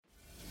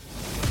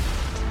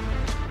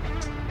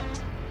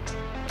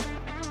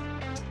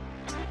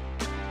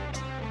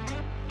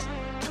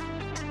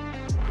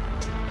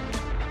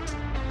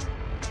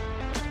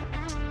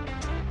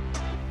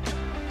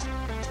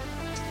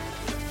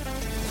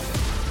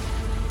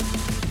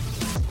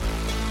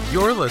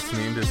You're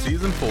listening to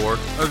Season 4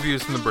 of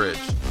Views from the Bridge,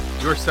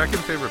 your second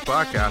favorite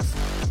podcast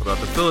about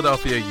the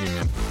Philadelphia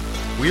Union.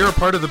 We are a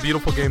part of the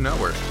Beautiful Game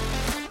Network.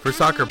 For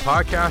soccer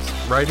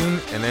podcasts, writing,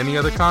 and any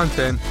other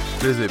content,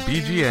 visit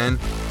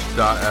bgn.fm.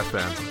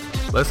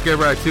 Let's get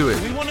right to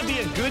it. Do we want to be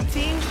a good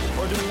team,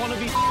 or do we want to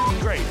be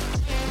great?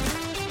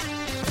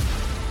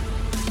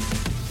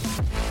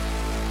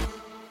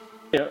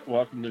 Yeah,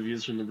 welcome to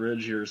Views from the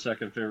Bridge, your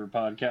second favorite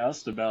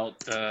podcast about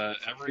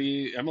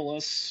every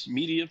MLS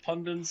media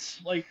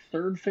pundit's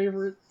third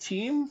favorite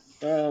team,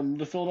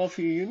 the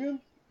Philadelphia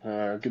Union.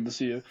 Good to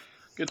see you.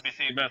 Good to be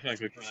seeing you back. I'm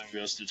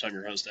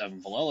your host,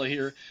 Evan Villela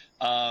here.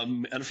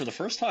 And for the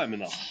first time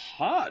in a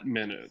hot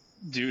minute,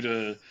 due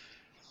to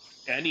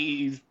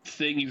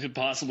anything you could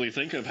possibly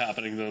think of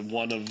happening to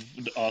one of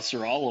us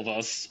or all of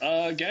us,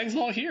 gang's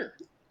all here.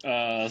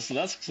 So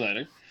that's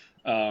exciting.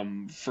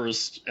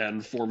 First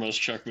and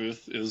foremost, Chuck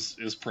Booth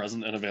is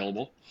present and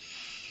available.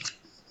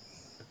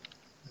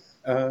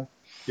 Yeah,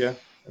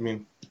 I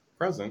mean,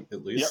 present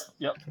at least.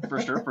 Yep,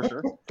 for sure.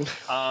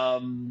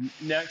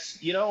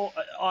 Next,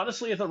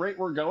 honestly, at the rate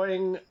we're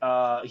going,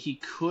 he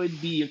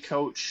could be a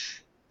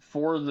coach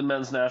for the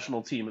men's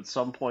national team at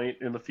some point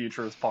in the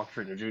future. It's Paul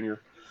Katrina Jr.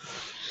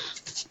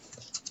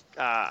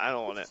 I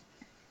don't want it.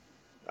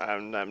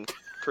 I'm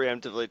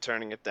preemptively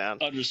turning it down.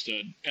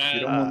 Understood. You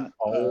And, don't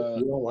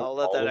want I'll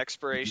let that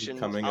expiration.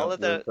 coming I'll up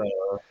let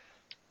that.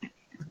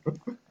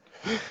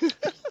 with,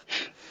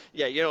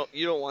 Yeah, you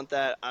don't want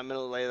that. I'm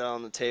gonna lay that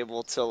on the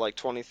table till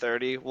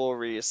 2030. We'll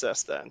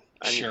reassess then.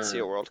 I need to see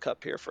a World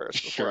Cup here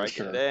first before I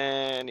get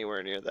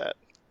anywhere near that.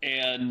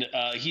 And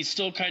he's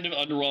still kind of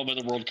underwhelmed by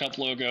the World Cup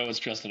logo. It's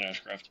Justin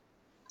Ashcraft.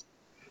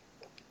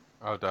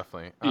 Oh,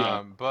 definitely.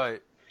 Yeah.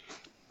 But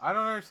I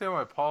don't understand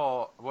why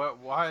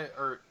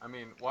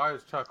why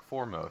is Chuck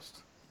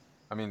foremost?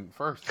 I mean,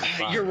 first. is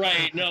fine. You're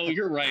right. No,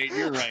 you're right.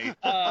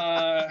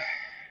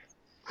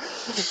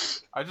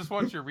 I just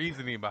want your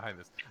reasoning behind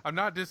this. I'm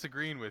not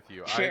disagreeing with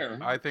you. Fair.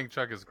 I think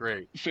Chuck is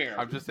great. Fair.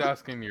 I'm just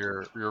asking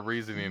your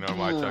reasoning on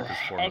why Chuck is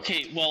foremost.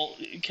 Okay, well,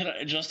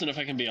 Justin, if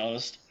I can be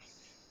honest,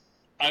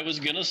 I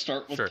was gonna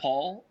start with Sure.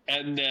 Paul,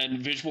 and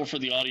then visual for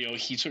the audio,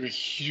 he took a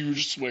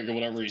huge swig of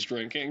whatever he's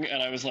drinking, and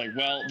I was like,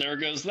 well, there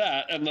goes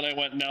that. And then I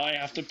went, now I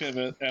have to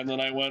pivot, and then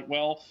I went,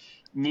 well,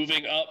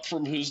 moving up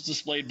from who's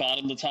displayed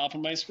bottom to top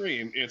on my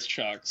screen, it's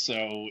Chuck,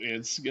 so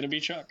it's gonna be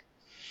Chuck.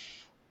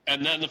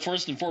 And then the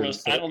first and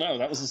foremost, I don't know,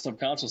 that was a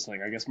subconscious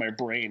thing. I guess my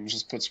brain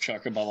just puts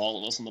Chuck above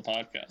all of us on the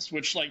podcast,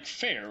 which,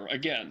 fair,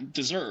 again,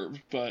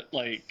 deserved, but,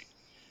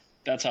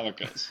 that's how it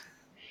goes.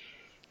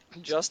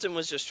 Justin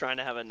was just trying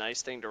to have a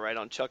nice thing to write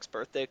on Chuck's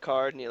birthday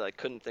card, and he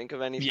couldn't think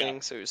of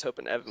anything, so he was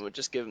hoping Evan would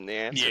just give him the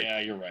answer. Yeah,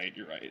 you're right.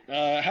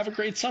 Have a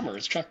great summer.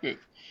 It's Chuck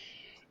Booth.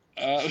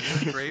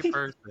 Great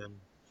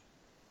person.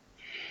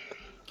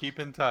 Keep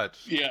in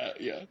touch. Yeah.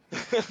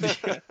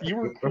 You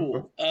were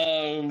cool.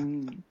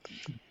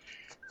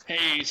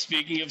 Hey,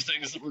 speaking of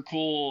things that were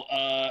cool,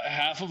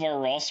 half of our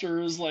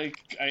roster is, I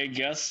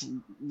guess,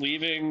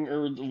 leaving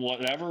or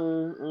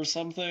whatever or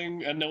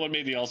something, and no one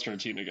made the All-Star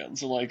team again.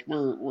 So,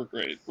 we're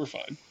great. We're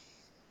fine.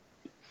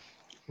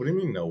 what do you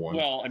mean no one?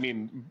 Well, I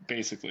mean,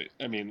 basically.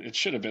 I mean, it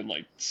should have been,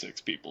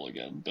 6 people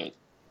again, but...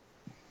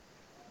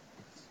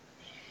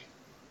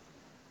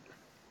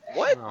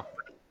 What? Well,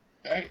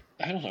 I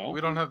don't know.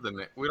 we don't have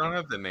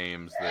the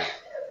names that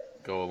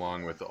go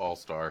along with the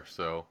All-Star,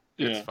 so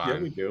it's Yeah. fine. Yeah,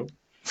 we do.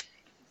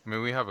 I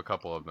mean, we have a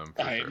couple of them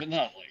for sure. But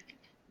not,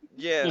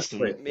 Yeah, Listen,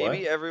 Wait,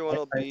 maybe what? everyone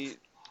will be.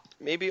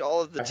 Maybe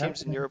all of the I teams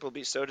have- in Europe will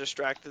be so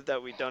distracted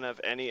that we don't have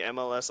any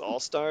MLS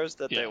All-Stars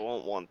that Yeah. they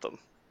won't want them.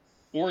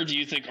 Or do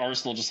you think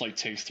Arsenal just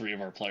takes 3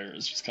 of our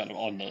players just kind of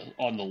on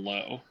the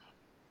low,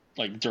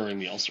 during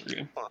the All-Star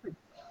game?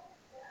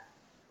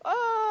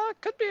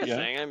 Could be a Yeah.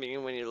 thing. I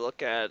mean, when you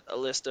look at a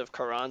list of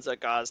Carranza,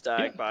 Gazdag,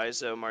 Yeah.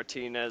 Bizo,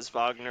 Martinez,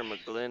 Wagner,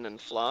 McGlynn,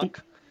 and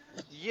Flock,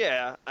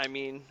 yeah, I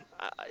mean,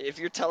 if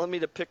you're telling me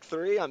to pick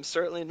 3, I'm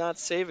certainly not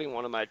saving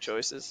one of my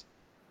choices.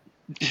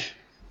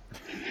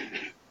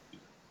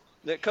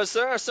 Because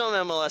there are some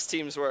MLS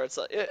teams where it's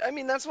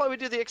that's why we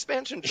do the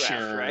expansion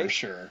draft, right?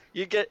 Sure.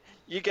 You get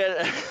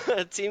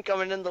a team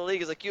coming in the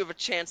league is you have a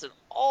chance at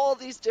all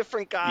these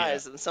different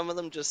guys, and some of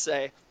them just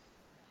say,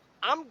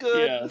 "I'm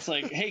good." Yeah, it's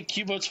hey,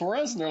 Cubo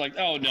Torres, and they're like,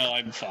 "Oh no,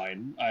 I'm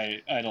fine.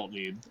 I don't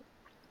need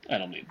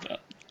that."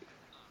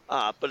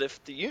 But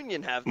if the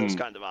Union have those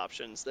kind of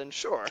options, then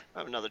sure, I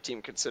have another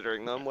team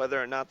considering them,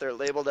 whether or not they're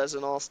labeled as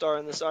an all-star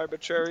in this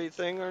arbitrary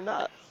thing or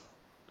not.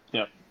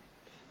 Yep.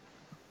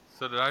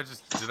 So did I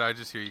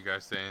just hear you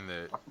guys saying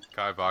that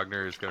Kai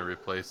Wagner is going to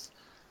replace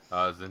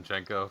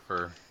Zinchenko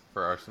for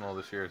Arsenal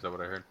this year? Is that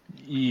what I heard?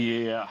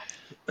 Yeah.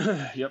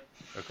 Yep.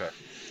 Okay.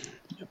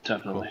 Yep.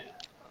 Definitely.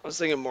 I was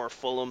thinking more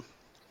Fulham.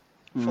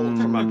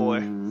 Fulham for my boy.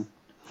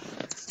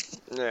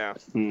 Yeah,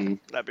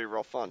 that'd be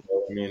real fun.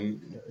 I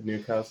mean,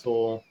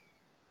 Newcastle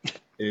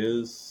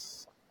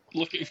is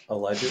Looking.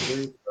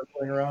 allegedly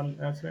circling around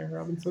Anthony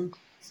Robinson,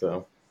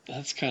 so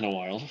That's kind of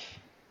wild.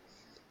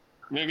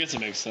 I mean, I guess it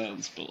makes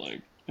sense, but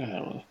I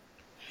don't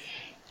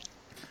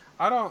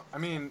know. I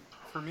mean,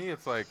 for me,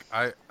 it's like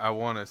I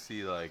want to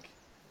see like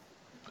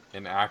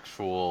an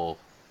actual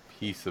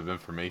piece of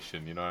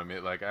information. You know what I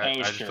mean? Like I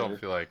just don't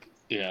feel like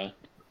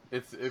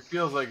it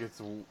feels like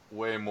it's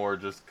way more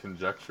just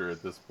conjecture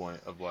at this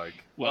point of like,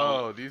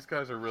 these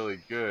guys are really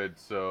good,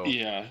 so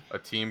a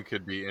team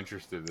could be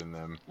interested in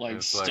them.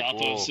 Like,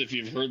 stop us if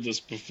you've heard this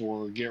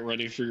before. Get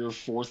ready for your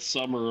fourth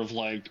summer of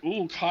like,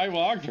 ooh, Kai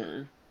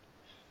Wagner.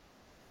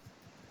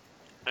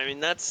 I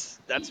mean, that's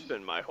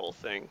been my whole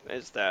thing,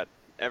 is that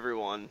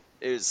everyone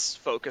is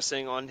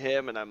focusing on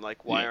him, and I'm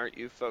like, why aren't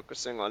you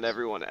focusing on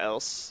everyone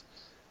else?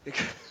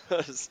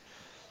 Because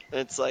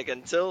it's like,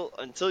 until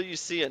you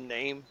see a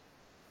name,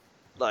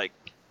 like,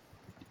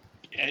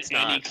 at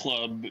any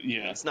club,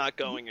 it's not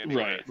going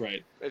anywhere.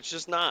 Right. It's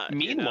just not.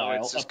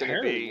 Meanwhile, it's just going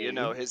to be,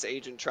 his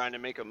agent trying to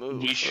make a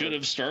move. We should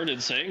have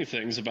started saying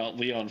things about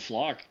Leon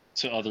Flock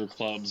to other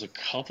clubs a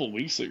couple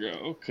weeks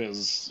ago,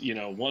 because,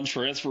 one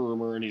transfer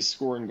rumor and he's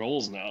scoring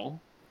goals now.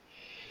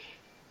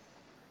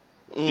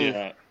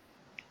 Yeah.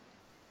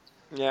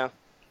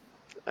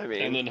 I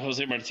mean, and then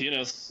Jose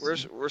Martinez.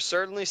 We're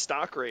certainly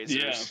stock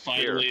raisers. Yeah,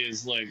 finally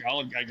is like,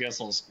 I guess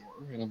I'll score,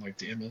 and I'm like,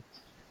 damn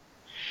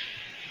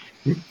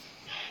it.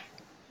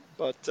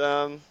 But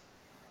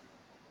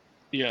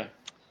yeah.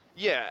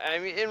 I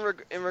mean,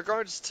 in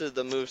regards to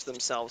the moves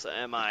themselves,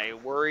 am I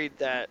worried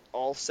that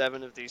all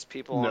 7 of these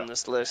people on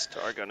this list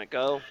are going to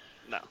go?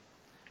 No.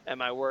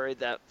 Am I worried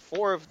that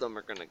 4 of them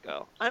are going to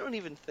go? I don't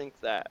even think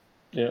that.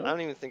 Yeah. I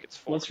don't even think it's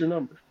 4. What's your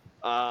number?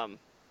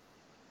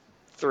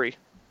 3.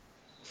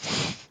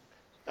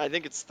 I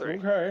think it's 3.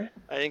 Okay.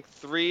 I think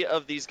 3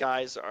 of these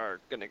guys are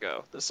going to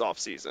go this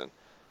offseason.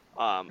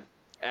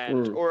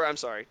 Or I'm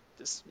sorry,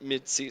 this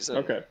mid-season.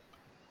 Okay.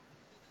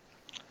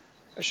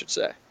 I should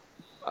say.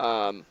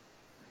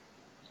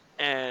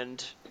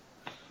 And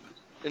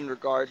in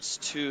regards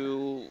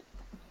to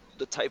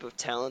the type of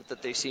talent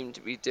that they seem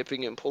to be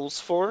dipping in pools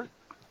for,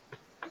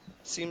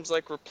 seems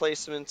like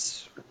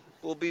replacements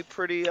will be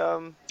pretty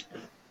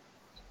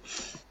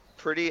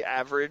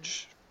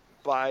average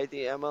by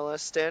the MLS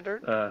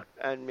standard,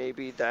 and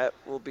maybe that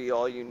will be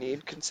all you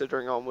need,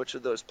 considering on which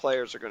of those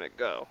players are going to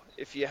go.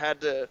 If you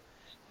had to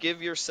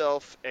give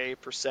yourself a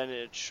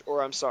percentage,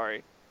 or I'm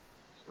sorry,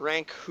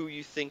 rank who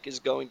you think is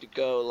going to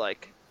go,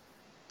 like,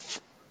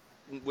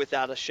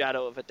 without a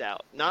shadow of a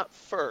doubt. Not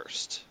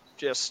first,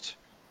 just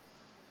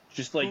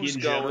like who's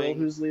in general, going,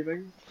 who's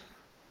leaving?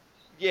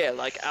 Yeah,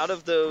 like out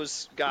of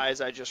those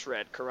guys I just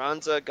read,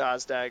 Carranza,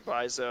 Gazdag,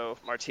 Bizo,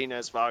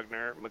 Martinez,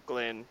 Wagner,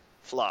 McGlynn,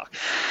 Flock.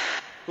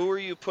 Who are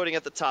you putting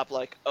at the top,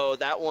 like,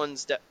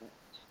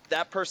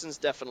 that person's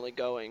definitely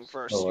going,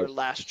 versus your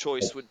last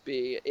choice would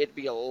be, it'd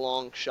be a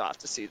long shot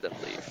to see them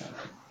leave?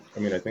 I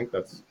mean, I think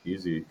that's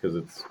easy because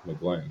it's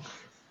McGlynn.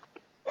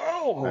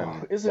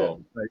 Oh, is it?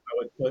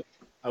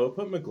 I would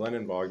put McGlynn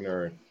and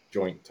Wagner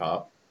joint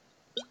top,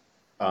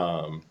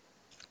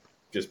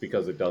 just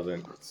because it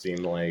doesn't seem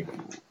like,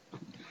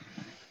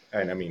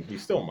 and I mean he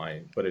still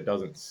might, but it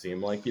doesn't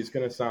seem like he's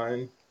going to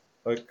sign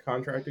a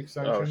contract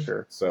extension. Oh,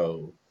 sure.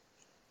 So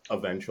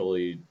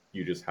eventually,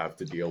 you just have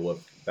to deal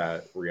with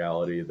that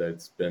reality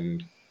that's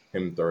been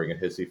him throwing a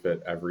hissy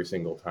fit every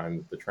single time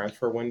that the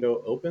transfer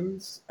window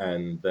opens,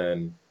 and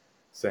then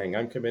saying,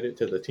 I'm committed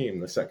to the team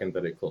the second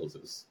that it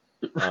closes.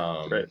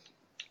 Right.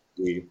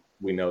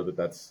 We know that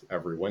that's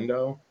every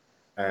window.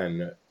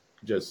 And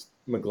just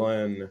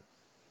McGlynn,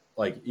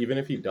 like, even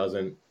if he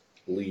doesn't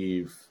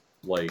leave,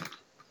 like,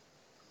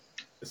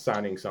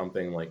 signing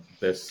something like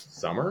this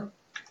summer,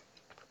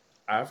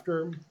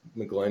 after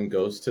McGlynn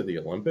goes to the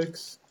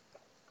Olympics,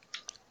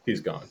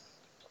 he's gone.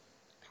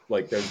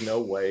 Like, there's no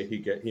way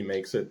he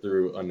makes it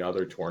through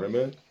another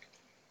tournament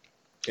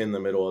in the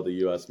middle of the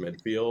U.S.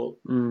 midfield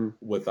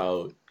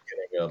without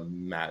getting a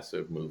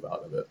massive move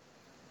out of it.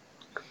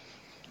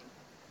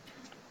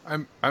 I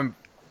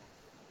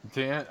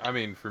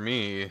mean, for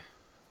me,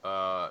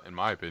 in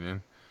my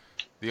opinion,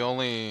 the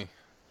only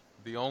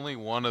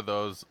one of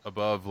those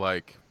above,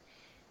 like,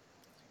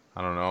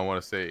 I don't know, I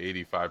want to say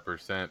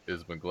 85%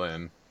 is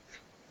McGlynn.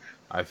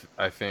 I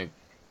think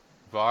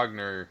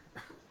Wagner,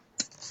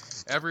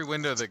 every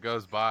window that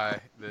goes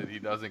by that he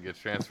doesn't get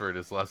transferred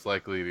is less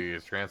likely to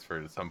get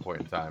transferred at some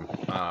point in time.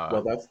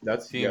 Well,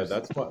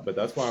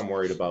 that's why I'm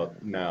worried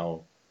about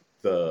now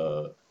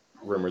the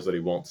rumors that he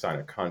won't sign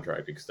a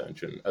contract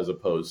extension as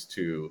opposed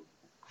to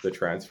the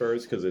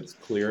transfers, because it's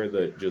clear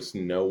that just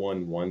no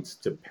one wants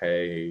to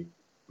pay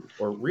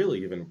or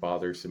really even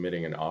bother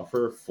submitting an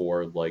offer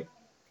for, like,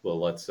 well,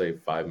 let's say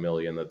 $5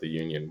 million that the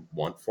Union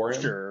want for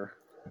him. Sure.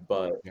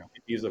 But if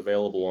he's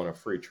available on a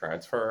free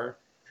transfer,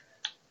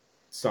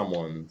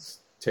 someone's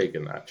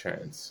taking that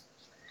chance.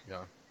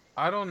 Yeah.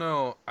 I don't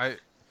know. I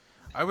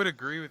would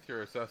agree with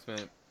your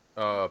assessment,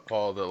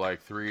 Paul, that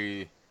like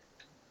three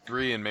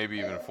and maybe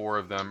even 4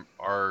 of them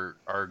are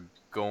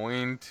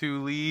going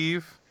to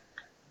leave.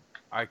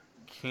 I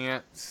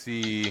can't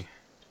see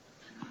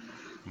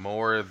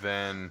more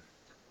than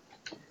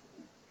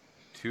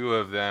 2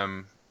 of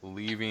them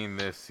leaving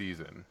this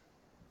season.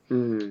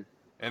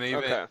 And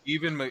Okay.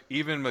 even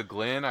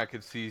McGlynn, I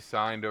could see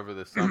signed over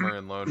the summer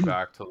and loaned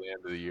back till the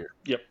end of the year.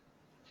 Yep.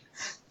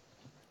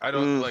 I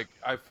don't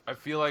I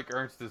feel like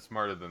Ernst is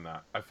smarter than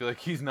that. I feel like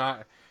he's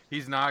not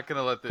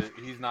gonna let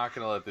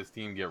this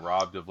team get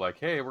robbed of like,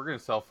 hey, we're gonna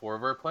sell 4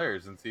 of our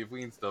players and see if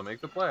we can still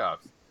make the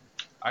playoffs.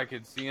 I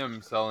could see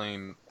him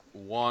selling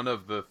one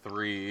of the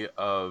 3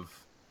 of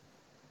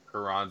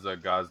Carranza,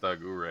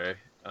 Gazdag, Ure.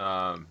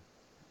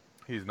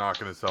 He's not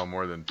gonna sell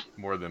more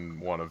than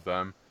one of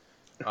them.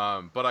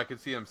 But I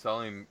could see him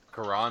selling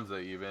Carranza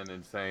even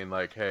and saying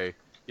like, hey,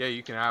 yeah,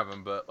 you can have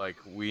him, but like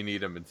we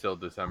need him until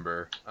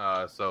December.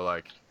 So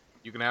like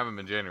you can have him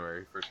in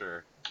January for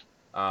sure.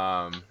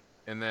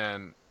 And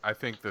then I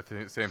think the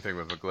same thing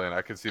with McGlynn.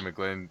 I could see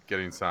McGlynn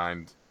getting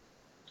signed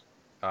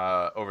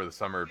over the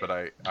summer, but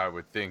I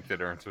would think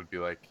that Ernst would be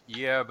like,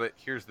 yeah, but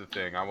here's the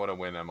thing, I want to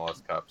win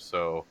MLS Cup,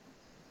 so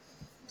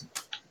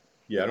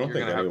yeah, I don't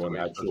think anyone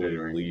actually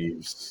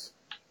leaves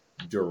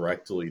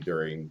directly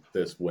during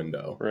this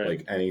window. Right.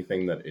 Like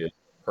anything that is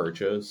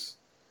purchase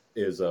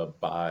is a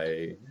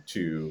buy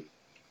to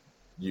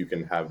you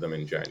can have them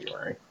in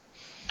January.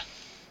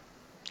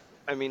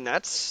 I mean,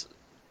 it's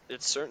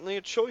certainly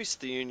a choice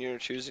the Union are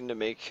choosing to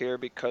make here,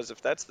 because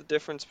if that's the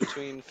difference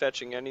between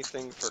fetching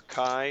anything for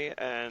Kai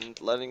and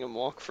letting him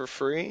walk for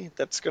free,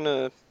 that's going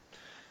to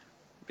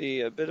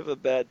be a bit of a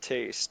bad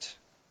taste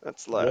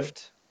that's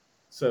left.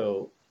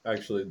 So,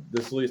 actually,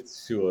 this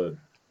leads to a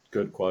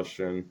good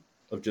question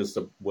of just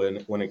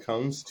when it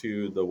comes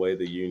to the way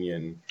the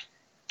Union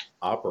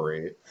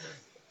operate,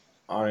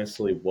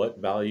 honestly, what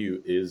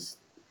value is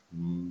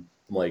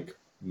like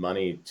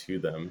money to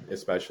them,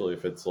 especially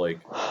if it's like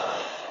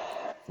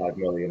 $5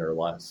 million or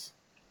less?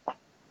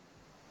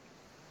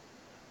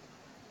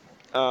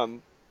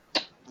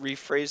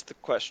 Rephrase the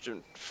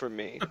question for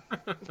me.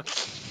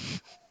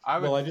 I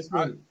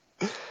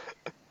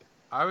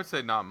would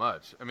say not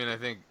much. I mean, I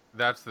think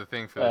that's the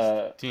thing for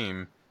this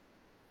team.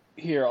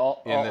 Here,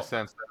 the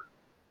sense that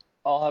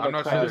I'm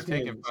not sure they're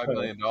taking $5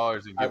 million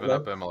and giving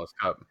up MLS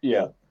Cup.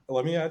 Yeah,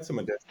 let me add some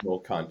additional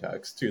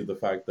context to the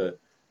fact that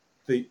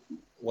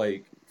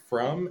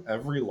from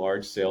every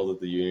large sale that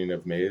the Union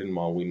have made, and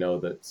while we know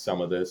that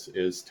some of this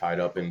is tied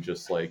up in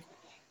just like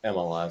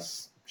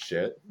MLS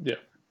shit,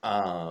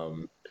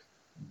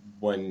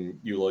 when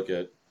you look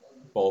at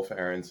both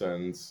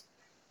Aaronson's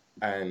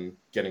and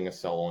getting a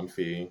sell-on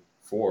fee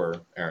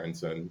for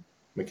Aaronson,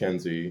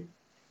 McKenzie,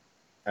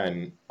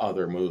 and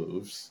other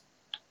moves,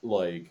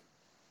 like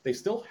they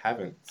still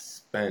haven't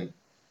spent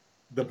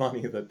the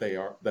money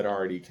that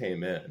already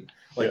came in.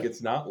 Like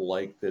it's not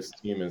like this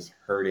team is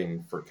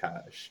hurting for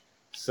cash.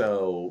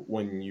 So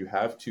when you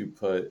have to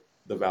put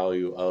the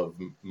value of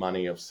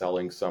money of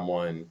selling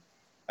someone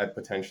at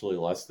potentially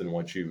less than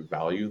what you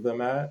value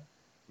them at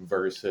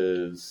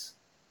versus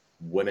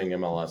winning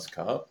MLS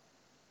Cup,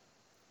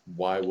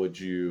 why would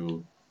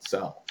you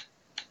sell?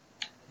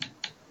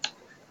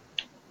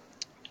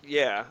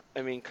 Yeah,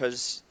 I mean,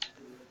 because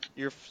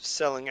you're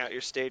selling out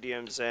your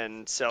stadiums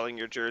and selling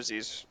your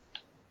jerseys,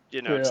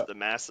 to the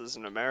masses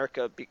in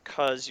America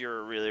because you're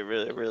a really,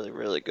 really, really,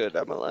 really good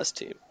MLS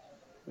team.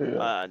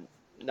 Yeah.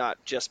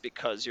 Not just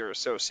because you're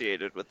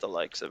associated with the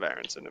likes of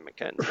Aaronson and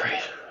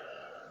McKenzie.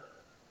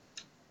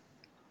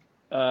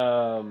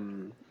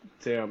 Right.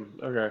 Damn.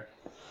 Okay.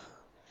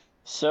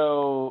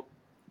 So,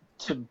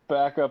 to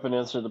back up and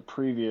answer the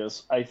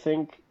previous, I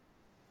think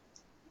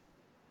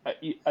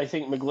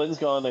McGlynn's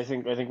gone. I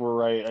think we're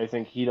right. I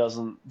think he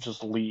doesn't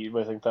just leave.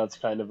 I think that's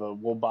kind of a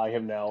we'll buy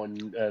him now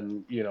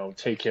and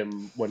take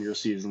him when your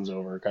season's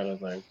over kind of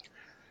thing.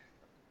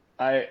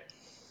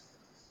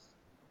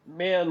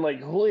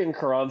 Julian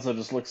Carranza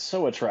just looks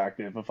so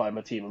attractive if I'm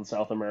a team in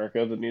South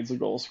America that needs a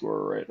goal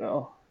scorer right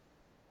now.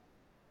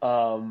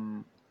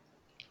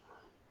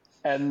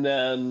 And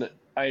then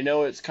I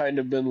know it's kind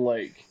of been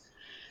like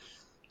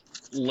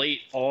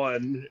late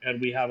on and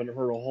we haven't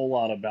heard a whole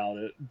lot about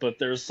it, but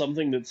there's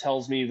something that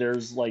tells me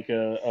there's like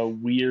a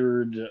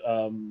weird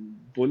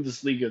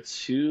Bundesliga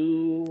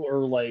 2 or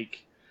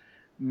like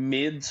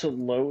mid to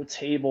low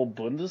table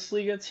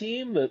Bundesliga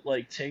team that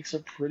like takes a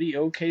pretty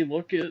okay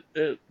look at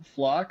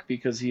Flock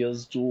because he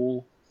has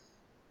dual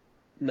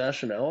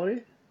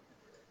nationality.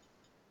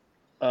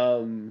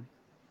 But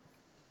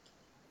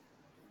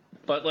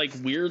like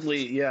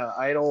weirdly,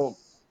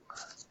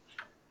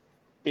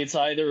 it's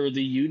either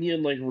the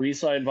Union like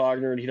re-sign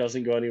Wagner and he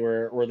doesn't go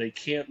anywhere, or they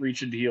can't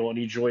reach a deal and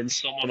he joins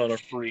someone on a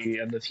free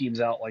and the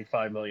team's out like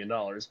 $5 million.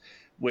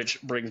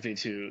 Which brings me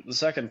to the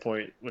second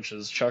point, which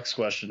is Chuck's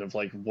question of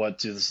like, what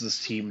does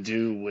this team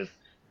do with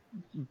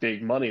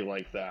big money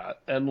like that?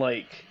 And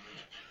like,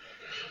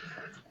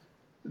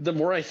 the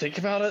more I think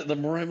about it, the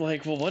more I'm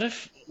like, well, what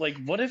if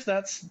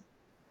that's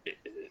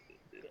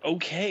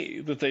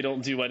okay that they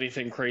don't do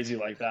anything crazy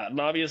like that? And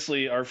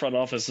obviously our front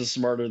office is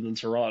smarter than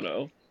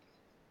Toronto.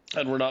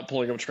 And we're not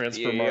pulling up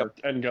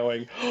Transfermarkt and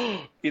going,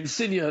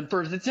 Insigne and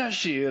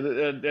Bernardeschi,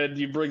 and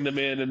you bring them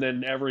in, and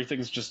then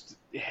everything's just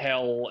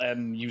hell,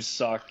 and you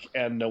suck,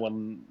 and no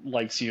one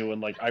likes you, and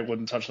like I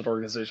wouldn't touch that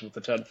organization with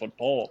a 10-foot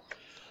pole.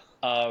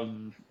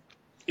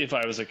 if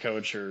I was a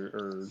coach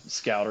or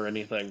scout or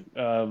anything,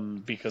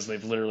 because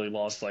they've literally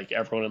lost like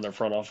everyone in their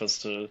front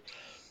office to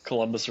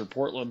Columbus or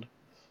Portland.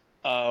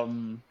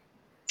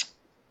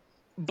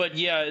 But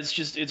yeah,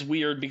 it's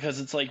weird because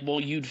it's like,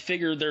 well, you'd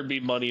figure there'd be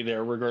money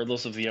there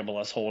regardless of the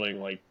MLS holding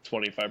like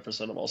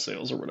 25% of all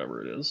sales or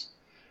whatever it is.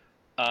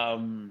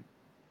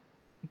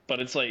 But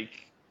it's like,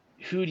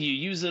 who do you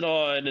use it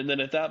on? And then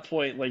at that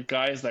point, like,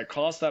 guys that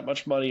cost that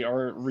much money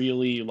aren't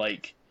really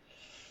like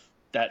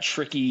that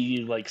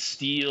tricky like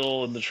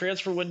steal in the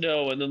transfer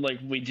window. And then like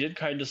we did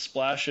kind of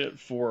splash it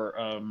for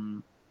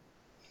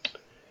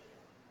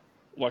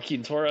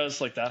Joaquin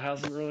Torres, like that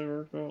hasn't really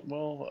worked out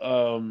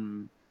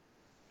well.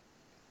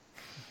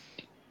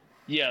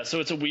 Yeah, so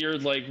it's a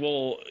weird, like,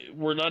 well,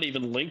 we're not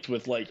even linked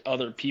with, like,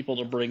 other people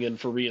to bring in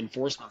for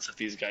reinforcements if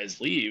these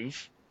guys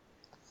leave.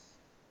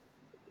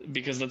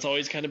 Because that's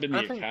always kind of been the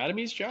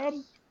academy's job.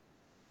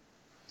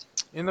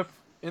 In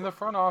the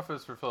front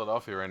office for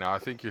Philadelphia right now, I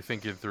think you're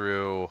thinking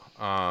through,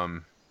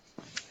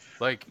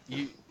 like,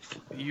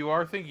 you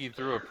are thinking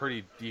through a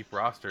pretty deep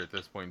roster at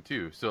this point,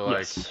 too. So,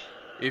 like, Yes.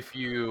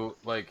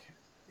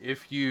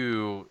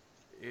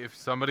 if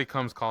somebody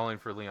comes calling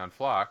for Leon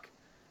Flock,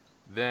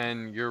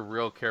 then you're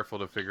real careful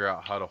to figure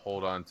out how to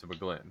hold on to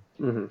McGlynn.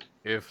 Mm-hmm.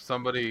 If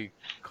somebody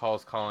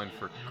calling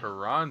for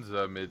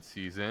Carranza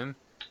mid-season,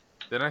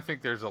 then I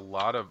think there's a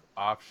lot of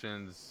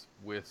options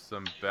with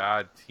some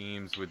bad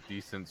teams with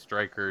decent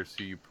strikers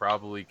who you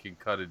probably can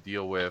cut a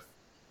deal with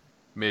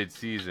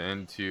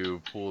mid-season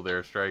to pull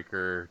their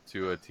striker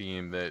to a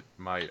team that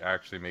might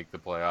actually make the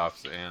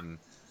playoffs, and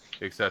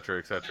et cetera,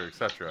 et cetera, et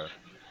cetera.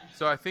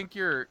 So I think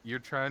you're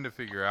trying to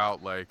figure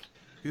out, like,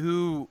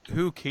 who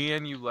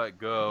can you let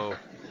go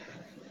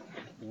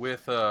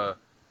with a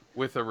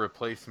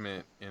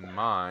replacement in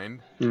mind,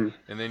 and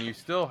then you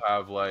still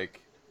have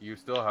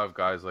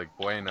guys like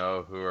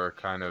Bueno who are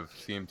kind of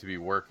seem to be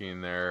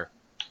working their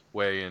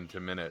way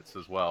into minutes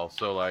as well.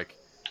 So like,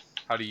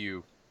 how do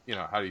you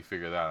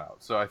figure that out?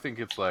 So I think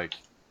it's like,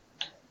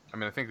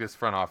 I think this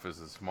front office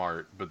is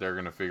smart, but they're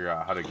going to figure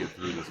out how to get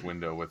through this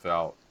window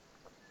without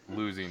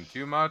losing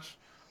too much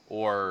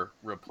or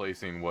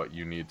replacing what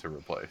you need to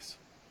replace.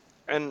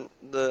 And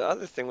the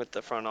other thing with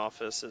the front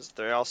office is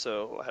they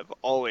also have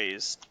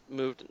always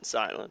moved in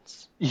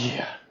silence.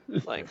 Yeah.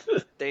 Like,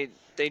 they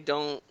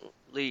don't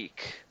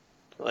leak.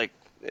 Like,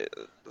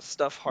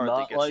 stuff hardly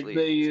Not gets like leaked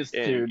they used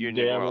in to, Union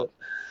damn World.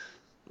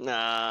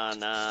 Nah,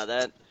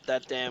 that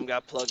dam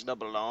got plugged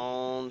up a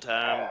long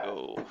time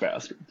ago.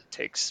 Bastard.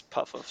 Takes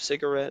puff of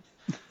cigarette,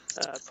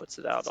 puts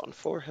it out on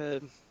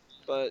forehead.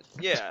 But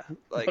yeah,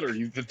 like, What are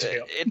you, the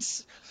dam?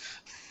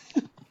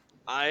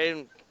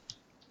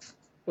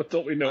 What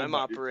don't we know? I'm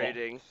about your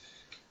operating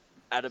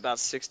at about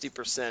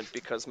 60%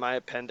 because my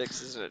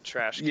appendix is in a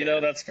trash can. You know,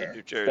 that's fair. In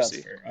New Jersey.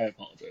 That's fair. I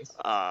apologize.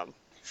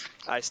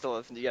 I still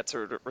have yet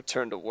to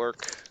return to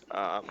work.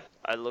 I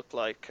looked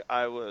like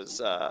I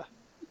was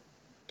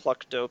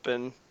plucked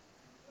open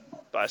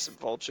by some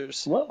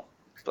vultures. Well,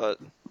 But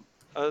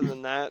other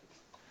than that,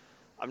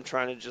 I'm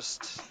trying to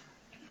just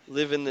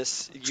live in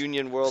this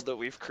union world that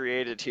we've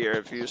created here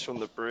at Views from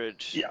the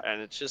Bridge. Yeah.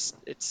 And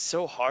it's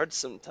so hard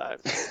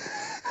sometimes.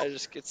 I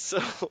just get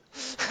so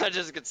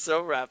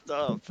wrapped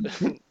up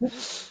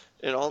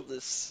in all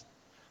this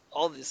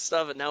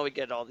stuff, and now we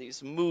get all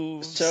these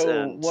moves.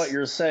 so what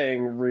you're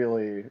saying,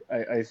 really,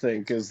 I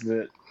think, is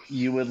that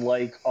you would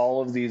like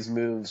all of these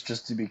moves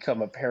just to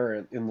become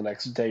apparent in the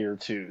next day or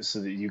two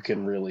so that you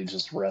can really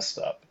just rest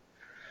up.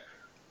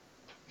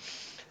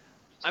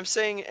 I'm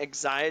saying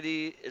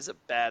anxiety is a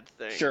bad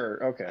thing.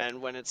 Sure, okay.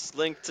 And when it's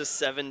linked to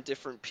 7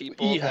 different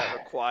people that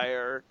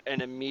require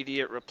an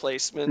immediate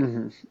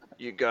replacement,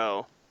 you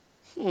go,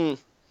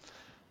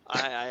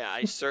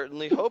 I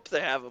certainly hope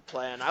they have a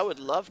plan. I would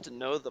love to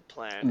know the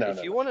plan.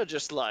 If you want to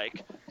just,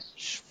 like,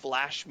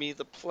 flash me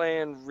the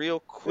plan real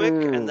quick,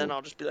 and then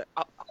I'll just be like,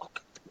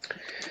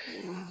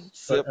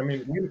 But, I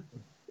mean,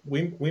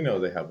 we know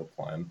they have a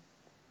plan.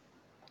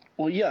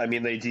 Well, yeah, I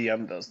mean, they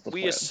DM'd us the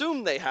we plan.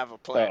 assume they have a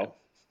plan. Oh.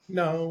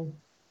 No,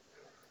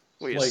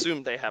 We like,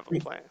 assume they have a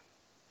plan.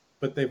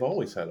 but they've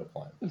always had a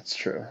plan. That's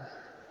true.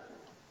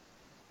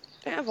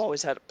 They have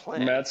always had a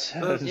plan. Matt's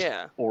has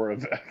yeah.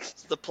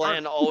 Oravex. The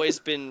plan always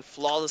been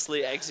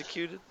flawlessly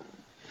executed.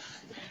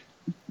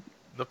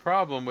 The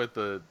problem with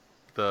the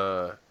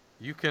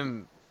you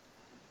can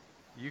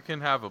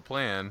have a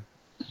plan,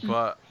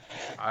 but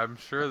I'm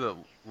sure that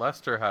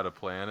Leicester had a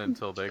plan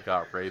until they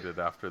got raided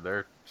after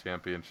their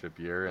championship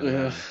year, and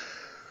then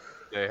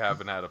they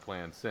haven't had a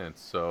plan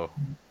since. So,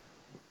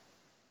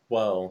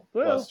 Well,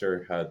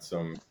 Leicester had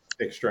some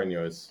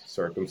extraneous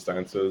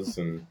circumstances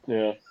and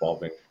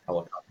involving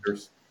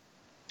helicopters.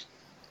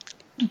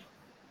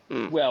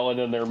 Well, and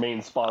then their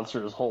main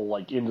sponsor's whole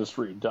like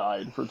industry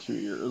died for 2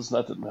 years.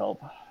 That didn't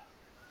help.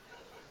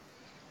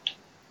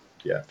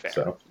 Yeah, Fair.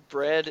 so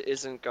Bread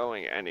isn't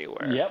going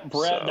anywhere. Yep,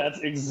 Brett. so that's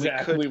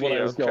exactly what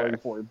I was going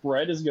for.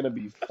 Brett is going to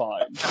be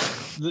fine.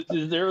 That's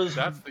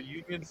the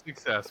Union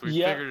success. We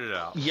figured it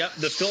out. Yep,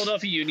 the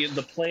Philadelphia Union.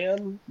 The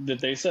plan that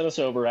they sent us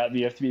over at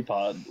the FTB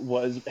pod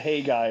was,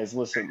 hey guys,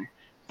 listen,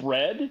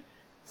 Bread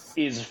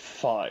is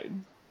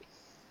fine.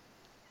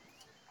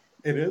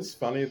 It is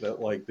funny that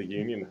like the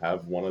Union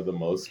have one of the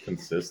most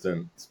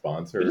consistent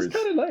sponsors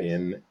nice.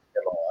 in MLS.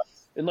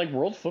 In like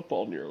world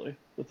football, nearly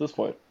at this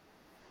point.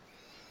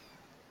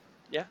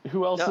 Yeah.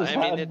 Who else has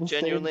had it the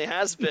genuinely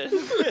has been.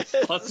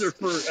 sponsor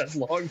for as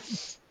long?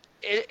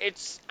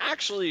 It's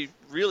actually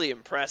really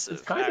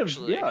impressive,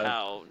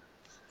 how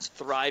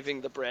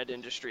thriving the bread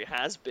industry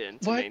has been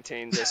to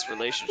maintain this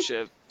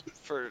relationship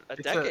for a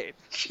decade.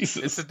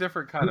 It's a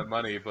different kind of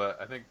money,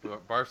 but I think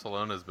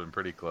Barcelona's been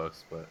pretty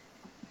close, but...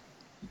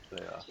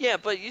 Yeah,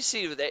 but you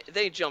see,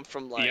 they jump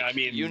from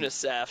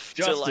UNICEF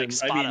to like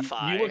Spotify.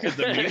 I mean, you look at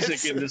the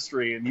music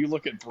industry and you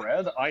look at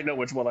bread. I know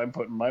which one I'm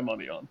putting my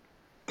money on.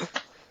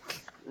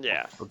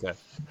 Yeah. Okay.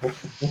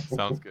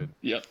 Sounds good.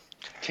 Yep.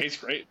 Tastes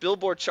great.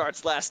 Billboard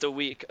charts last a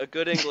week. A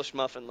good English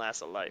muffin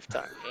lasts a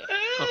lifetime.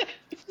 I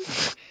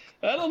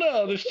don't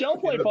know. The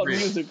shelf life on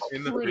music.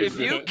 If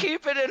you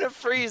keep it in a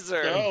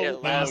freezer,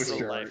 it lasts a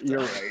lifetime.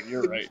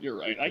 You're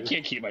right. I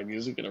can't keep my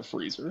music in a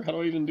freezer. How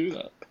do I even do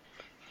that?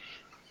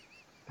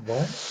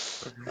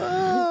 What?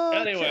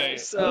 Anyway,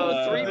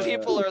 so 3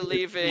 people are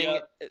leaving.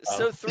 Yeah.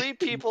 So 3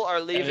 people are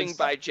leaving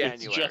by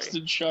January. It's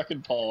Justin, Chuck,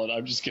 and Paul, and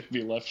I'm just going to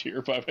be left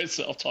here by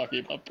myself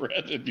talking about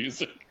bread and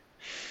music.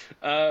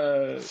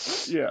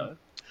 Yeah.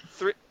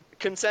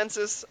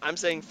 Consensus. I'm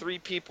saying 3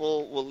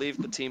 people will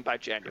leave the team by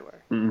January.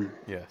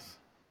 Yes.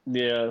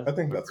 Yeah. I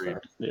think that's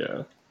fair.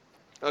 Yeah.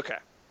 Okay.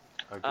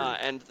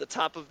 And the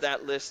top of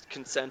that list,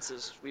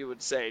 consensus, we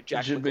would say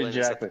Jack McGlynn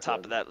is at the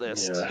top of that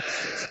list. Yeah.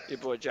 Your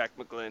boy Jack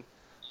McGlynn.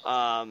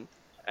 And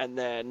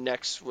then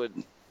next would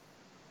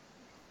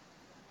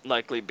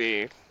likely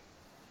be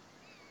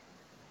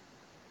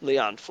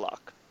Leon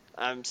Flock.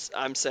 I'm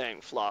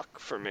saying Flock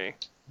for me.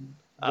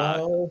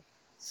 Well,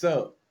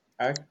 so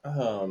I'm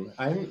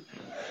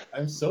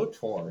so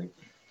torn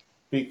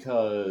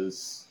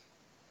because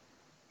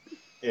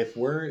if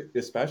we're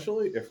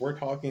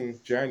talking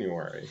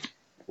January,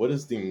 what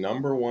is the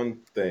number one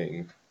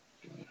thing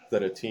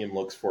that a team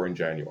looks for in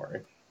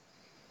January?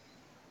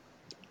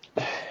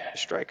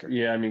 Striker.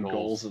 Yeah, I mean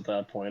goals at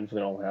that point if they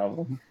don't have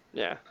them.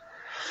 Yeah.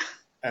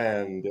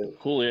 And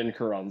Julian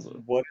Carranza.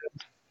 What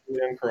is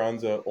Julian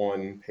Carranza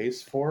on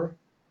pace for?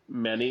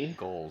 Many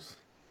goals.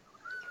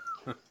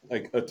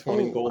 Like a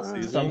 20-goal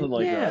season? Something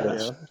like that,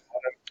 which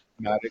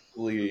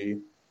automatically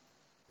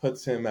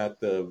puts him at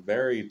the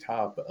very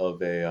top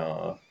of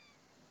a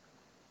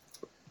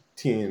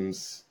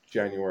team's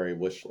January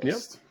wish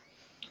list.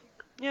 Yep.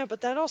 Yeah,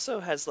 but that also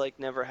has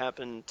never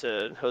happened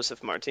to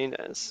Josef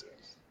Martinez.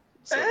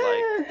 So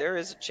there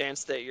is a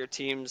chance that your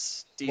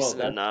team's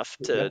decent enough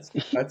to.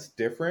 That's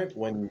different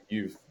when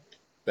you've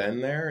been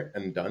there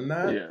and done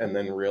that, and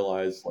then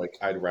realize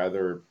I'd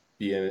rather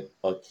be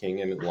a king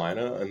in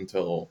Atlanta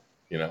until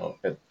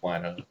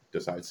Atlanta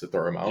decides to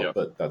throw him out. Yep.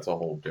 But that's a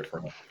whole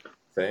different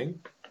thing.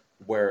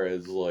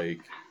 Whereas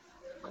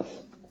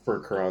for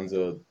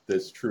Carranza,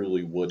 this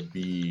truly would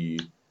be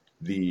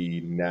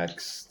the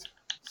next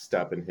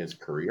step in his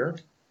career.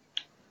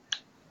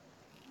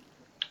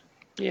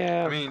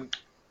 Yeah, I mean,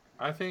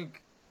 I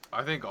think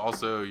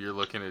also you're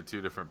looking at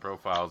 2 different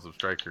profiles of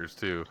strikers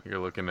too. You're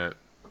looking at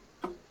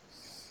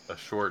a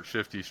short,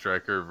 shifty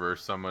striker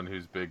versus someone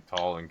who's big,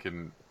 tall, and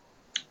can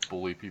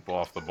bully people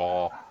off the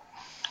ball.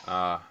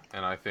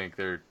 And I think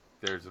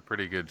there's a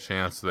pretty good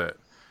chance that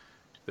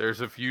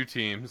there's a few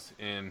teams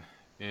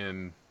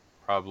in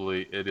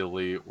probably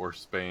Italy or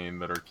Spain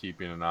that are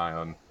keeping an eye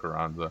on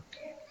Carranza.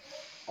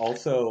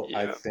 Also,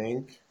 I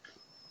think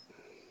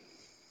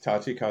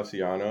Tachi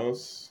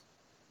Castellanos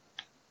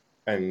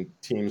and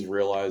teams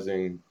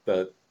realizing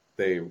that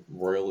they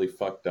royally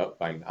fucked up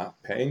by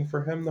not paying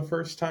for him the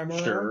first time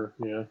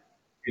around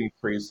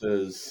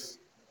increases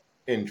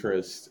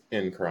interest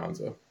in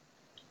Carranza.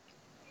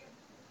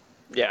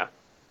 Yeah.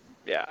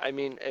 Yeah, I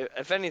mean,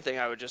 if anything,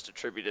 I would just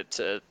attribute it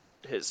to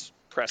his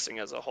pressing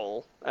as a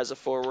whole. As a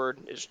forward,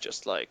 is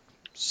just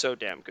so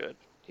damn good.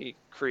 He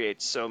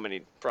creates so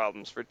many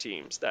problems for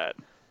teams that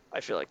I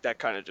feel like that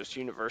kind of just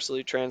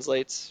universally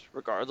translates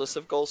regardless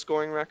of goal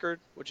scoring record,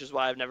 which is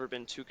why I've never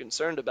been too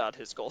concerned about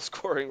his goal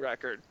scoring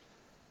record.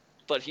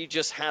 But he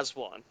just has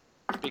one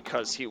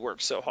because he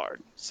works so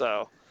hard.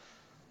 So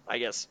I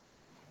guess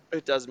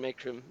it does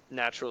make him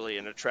naturally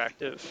an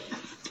attractive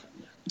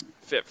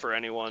fit for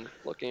anyone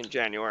looking in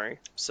January.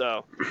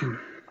 So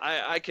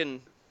I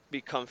can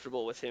be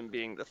comfortable with him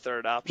being the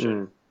third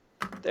option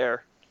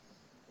there.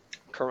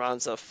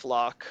 Carranza,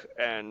 Flock,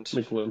 and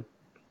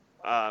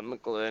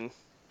McGlynn.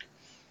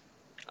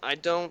 I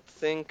don't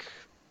think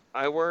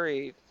I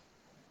worry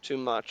too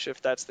much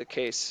if that's the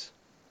case.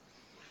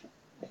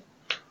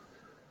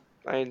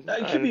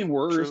 It could be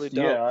worse.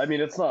 Yeah, I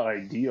mean, it's not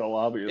ideal,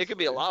 obviously. It could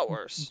be a lot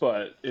worse.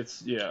 But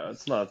it's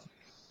not.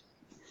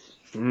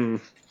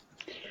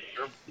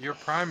 Your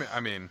primary,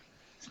 I mean,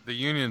 the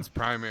Union's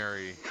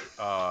primary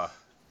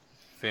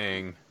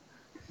thing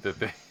that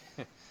they.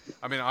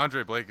 I mean,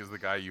 Andre Blake is the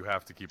guy you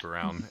have to keep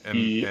around, but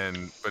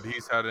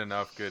he's had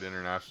enough good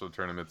international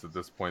tournaments at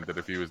this point that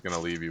if he was going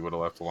to leave, he would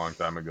have left a long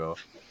time ago.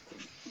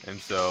 And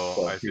so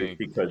Well, I think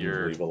he couldn't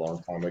you're... leave a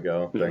long time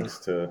ago, Yeah. thanks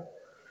to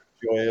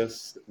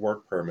joyous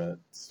work permit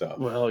stuff,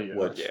 Well, yeah.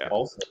 which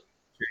also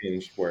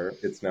changed where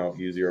it's now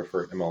easier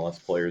for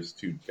MLS players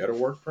to get a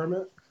work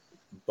permit.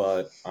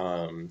 But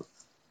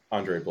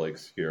Andre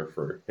Blake's here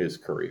for his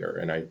career,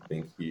 and I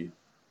think he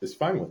is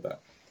fine with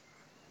that.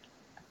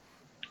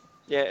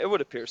 Yeah, it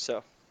would appear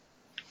so.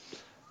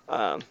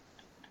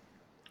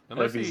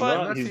 If he's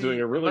not, he's doing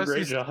a really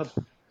great job.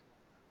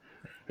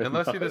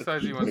 Unless he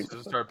decides he wants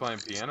to start playing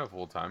piano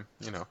full time,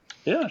 you know.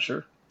 Yeah,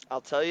 sure.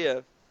 I'll tell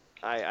you,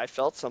 I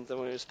felt something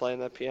when he was playing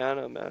that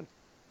piano, man.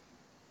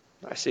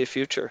 I see a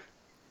future.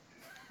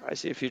 I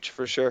see a future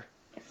for sure.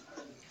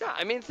 Yeah,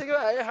 I mean, think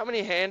about how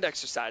many hand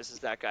exercises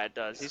that guy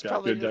does. He's got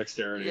probably good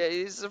dexterity. Yeah,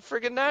 he's a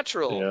friggin'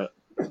 natural.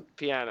 Yeah.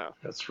 Piano.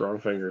 Got strong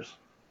fingers.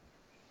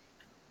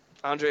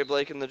 Andre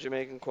Blake in the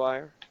Jamaican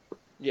Choir.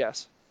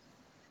 Yes.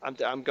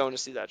 I'm going to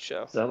see that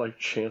show. Is that like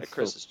Chance? At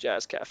Chris's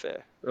Jazz Cafe.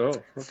 Oh,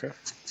 okay.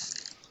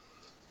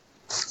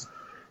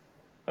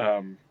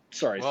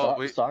 Sorry,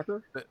 Well,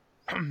 soccer?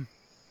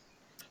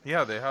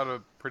 Yeah, they had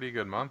a pretty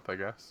good month, I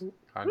guess. It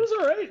was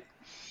all right.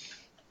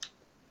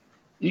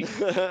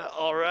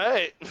 All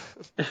right.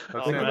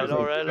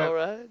 All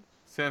right.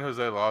 San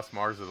Jose lost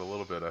Marza a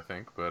little bit, I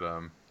think, but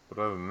other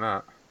than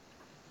that,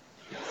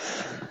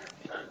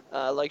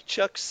 like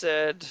Chuck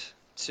said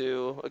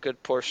to a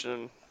good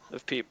portion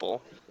of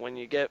people, when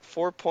you get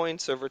 4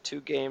 points over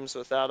 2 games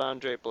without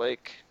Andre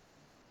Blake,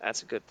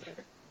 that's a good thing.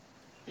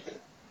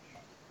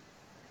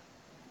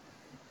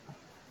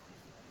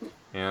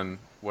 and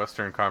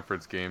Western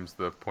Conference games,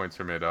 the points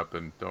are made up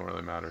and don't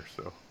really matter.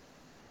 So.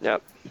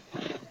 Yep.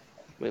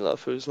 We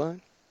love Who's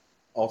Line.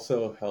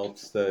 Also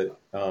helps that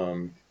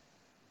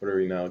what are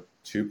we now?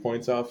 2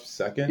 points off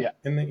second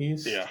in the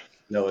East. Yeah.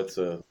 I know it's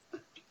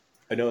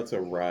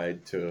a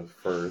ride to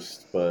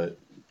first, but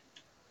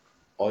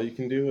all you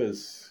can do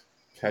is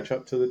catch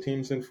up to the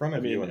teams in front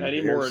of you. And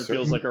anymore it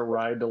feels like a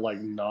ride to like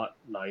not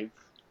ninth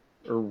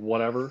or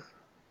whatever.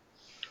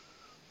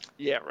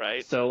 Yeah,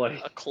 right. So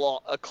like a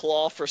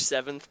claw for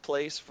 7th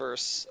place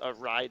versus a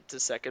ride to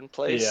 2nd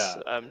place.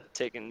 Yeah. I'm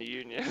taking the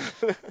Union.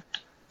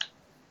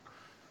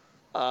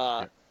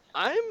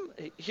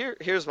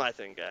 Here's my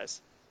thing,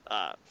 guys.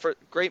 For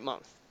great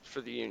month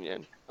for the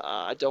Union.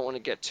 I don't want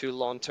to get too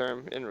long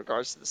term in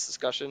regards to this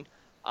discussion.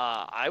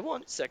 I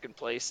want 2nd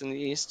place in the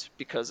East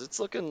because it's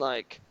looking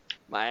like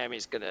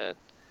Miami's gonna,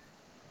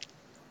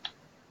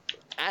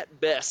 at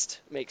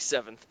best, make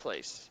 7th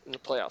place in the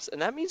playoffs,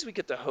 and that means we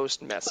get to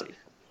host Messi.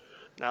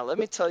 Now, let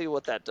me tell you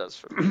what that does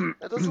for me.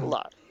 That does a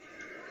lot.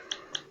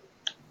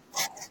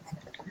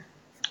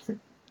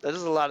 That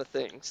does a lot of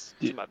things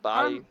to my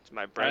body, to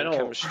my brain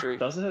chemistry,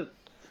 does it?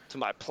 To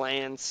my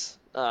plans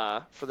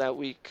for that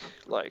week.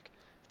 Like,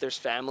 if there's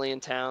family in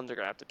town, they're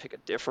gonna have to pick a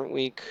different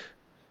week.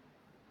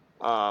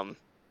 2nd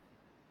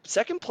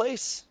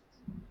place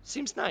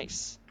seems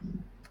nice.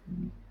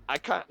 I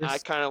kind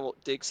of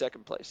dig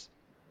 2nd place.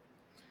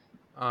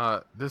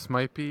 This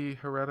might be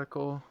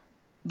heretical.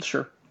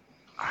 Sure.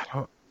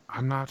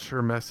 I'm not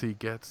sure Messi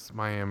gets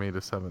Miami to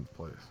 7th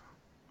place.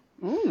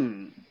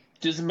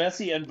 Does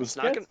Messi and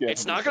Busquets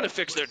It's not going to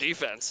fix their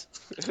defense.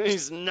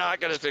 He's not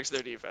going to fix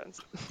their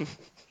defense.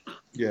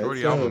 Yeah,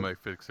 Jordi Alba might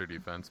fix their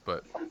defense,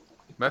 but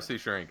Messi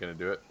sure ain't going to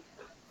do it.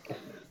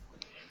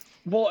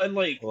 Well, and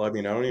like... Well, I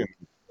mean, I don't even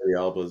think Jordi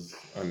Alba's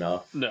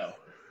enough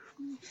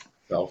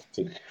self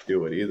to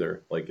do it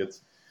either. Like,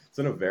 it's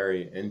in a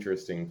very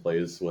interesting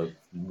place with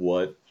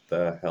what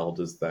the hell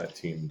does that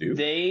team do?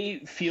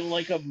 They feel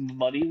like a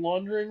money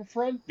laundering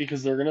front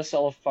because they're going to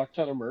sell a fuck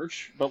ton of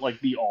merch, but like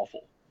be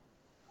awful.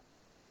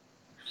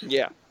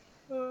 Yeah.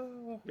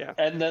 Yeah.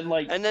 And then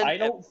I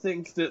don't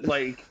think that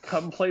like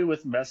come play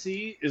with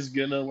Messi is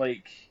going to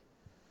like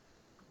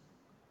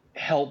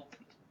help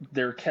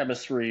their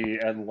chemistry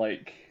and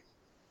like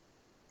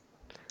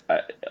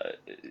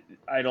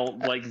I don't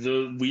like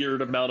the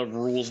weird amount of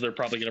rules they're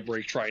probably going to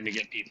break trying to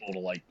get people to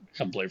like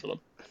come play for them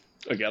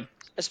again.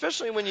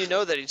 Especially when you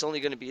know that he's only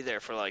going to be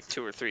there for like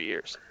 2 or 3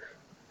 years.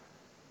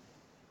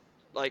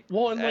 Like,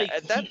 well, and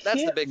like that's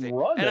the big thing.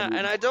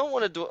 And I don't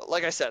want to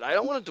like I said, I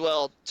don't want to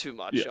dwell too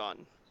much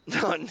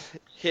on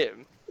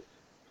him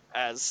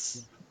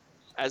as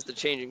the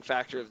changing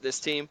factor of this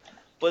team.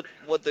 But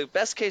what the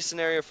best case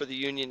scenario for the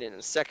Union in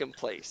 2nd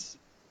place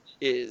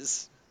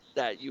is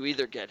that you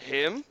either get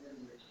him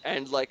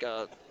and like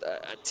a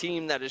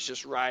team that is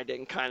just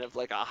riding kind of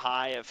like a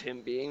high of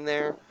him being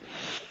there,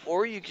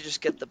 or you could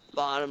just get the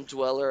bottom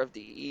dweller of the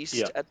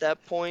East at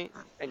that point,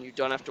 and you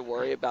don't have to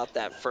worry about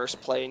that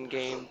first playing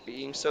game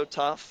being so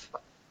tough.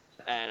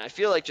 And I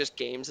feel like just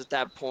games at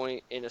that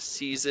point in a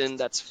season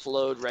that's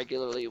flowed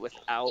regularly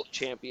without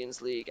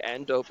Champions League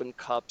and Open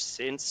Cup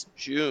since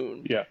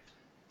June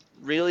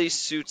really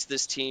suits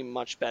this team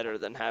much better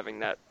than having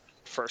that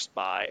first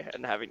bye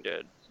and having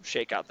to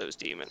shake out those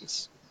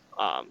demons.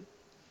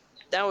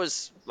 That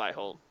was my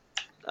whole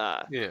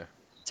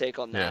take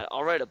on that. Yeah.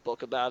 I'll write a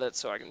book about it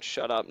so I can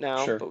shut up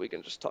now, but we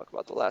can just talk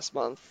about the last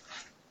month.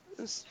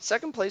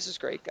 2nd place is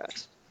great,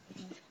 guys.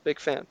 Big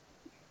fan.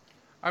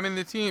 I mean,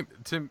 the team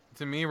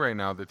to me right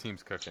now, the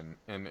team's cooking,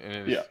 and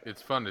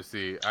it's fun to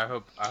see. I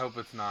hope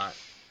it's not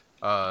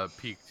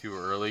peak too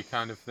early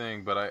kind of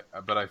thing, but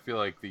I feel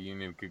like the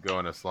Union could go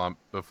in a slump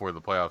before the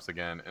playoffs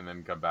again, and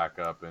then come back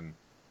up and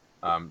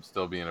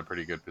still be in a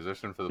pretty good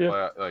position for the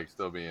playoff, like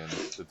still be in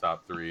the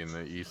top 3 in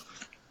the East.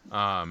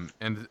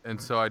 And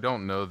so I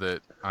don't know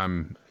that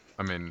I'm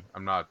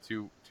not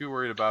too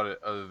worried about it,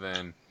 other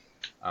than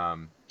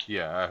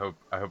I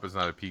hope it's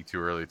not a peak too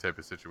early type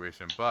of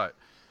situation, but.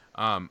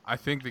 I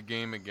think the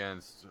game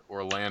against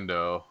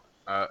Orlando,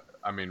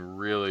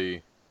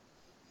 really,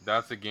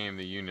 that's a game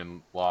the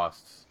Union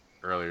lost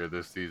earlier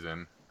this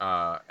season.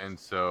 And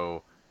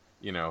so,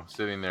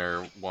 sitting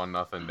there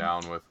 1-0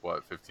 down with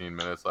 15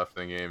 minutes left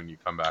in the game, and you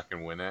come back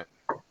and win it.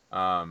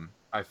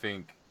 I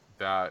think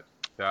that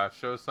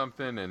shows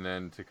something, and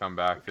then to come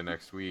back the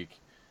next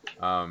week,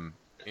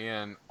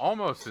 and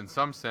almost in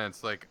some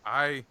sense,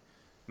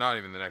 not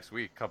even the next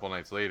week, a couple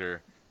nights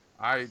later,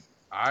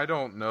 I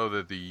don't know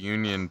that the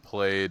Union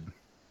played,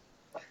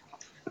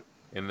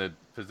 in the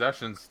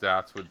possession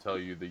stats would tell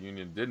you the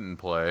Union didn't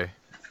play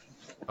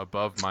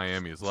above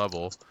Miami's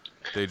level.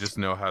 They just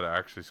know how to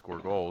actually score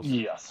goals.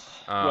 Yes.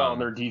 Well,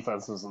 their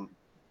defense isn't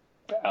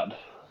bad.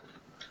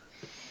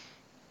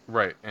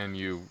 Right, and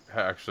you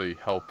actually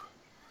help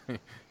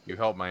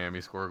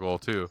Miami score a goal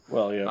too.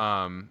 Well,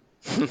 yeah.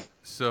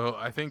 So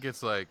I think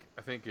I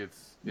think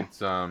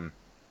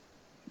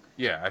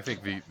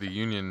the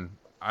Union,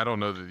 I don't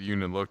know that the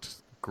Union looked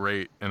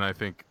great, and I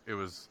think it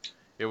was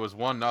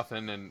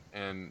 1-0,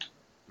 and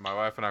my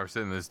wife and I were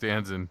sitting in the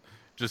stands and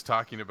just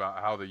talking about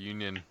how the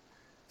Union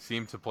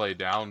seemed to play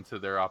down to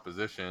their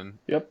opposition.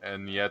 Yep.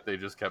 And yet they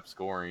just kept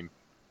scoring.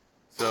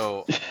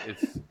 So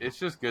it's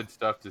just good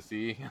stuff to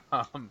see.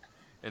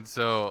 And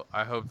so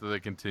I hope that they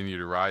continue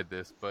to ride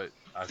this, but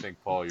I think,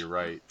 Paul, you're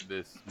right.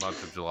 This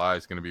month of July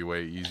is going to be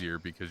way easier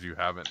because you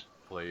haven't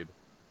played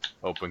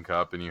Open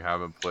Cup and you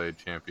haven't played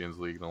Champions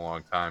League in a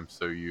long time.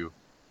 So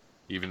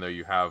even though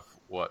you have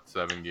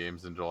 7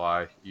 games in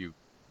July, you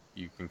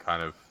can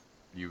kind of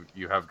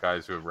you have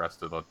guys who have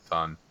rested a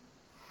ton.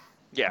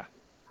 Yeah,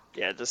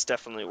 this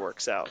definitely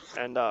works out.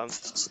 And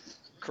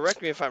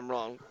correct me if I'm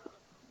wrong,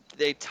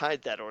 they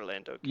tied that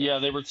Orlando game. Yeah,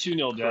 they were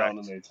 2-0 down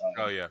and they tied.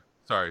 Oh yeah,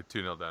 sorry,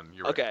 2-0 down.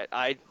 You're right. Okay,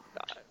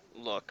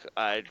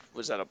 I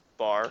was at a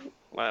bar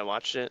when I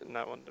watched it, and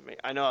I wanted to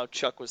I know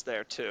Chuck was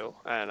there too,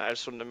 and I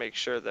just wanted to make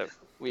sure that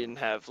we didn't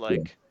have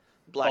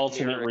Black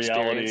alternate Mirror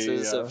reality,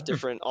 experiences of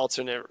different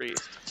alternate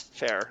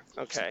fair.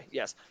 Okay,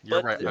 yes.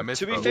 You're but right.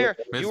 To be fair,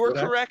 you were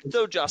correct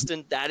though,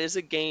 Justin. That is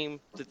a game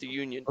that the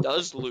Union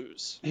does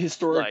lose.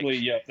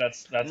 Historically,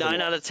 that's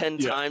 9 out of 10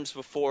 times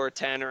before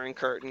Tanner and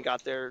Curtin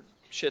got their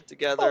shit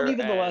together. Well,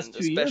 even the last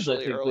 2 years, I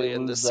think early they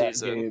in lose the that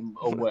season. game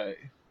away.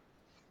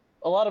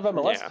 A lot of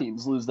MLS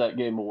teams lose that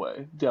game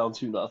away, down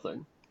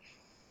 2-0.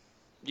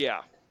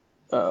 Yeah.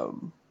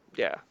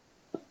 Yeah.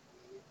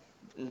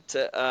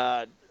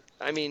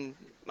 I mean,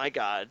 my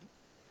God,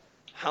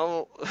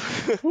 how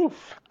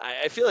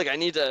I feel like I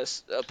need to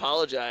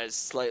apologize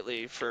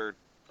slightly for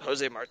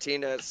Jose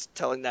Martinez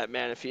telling that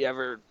man if he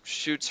ever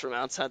shoots from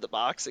outside the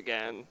box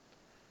again,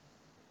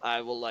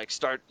 I will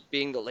start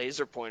being the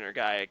laser pointer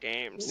guy at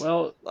games.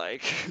 Well,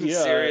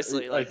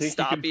 seriously, I think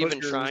stop even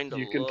trying to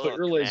you can look, put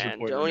your laser man.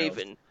 pointer Don't down.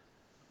 even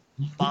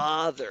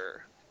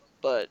bother.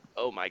 But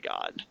oh my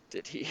God,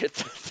 did he hit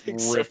that thing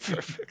so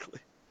perfectly?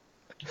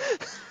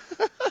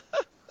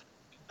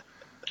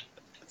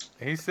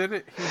 He hit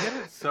it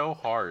so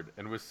hard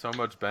and with so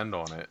much bend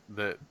on it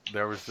that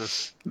there was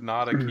just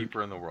not a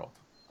keeper in the world.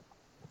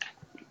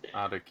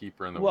 Not a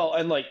keeper in the world.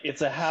 Well, and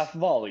it's a half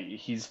volley.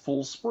 He's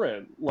full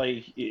sprint.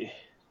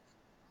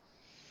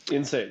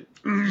 Insane.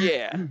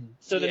 Yeah.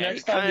 So the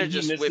next time that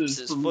he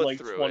misses from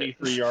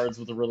 23 it. yards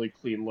with a really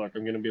clean look,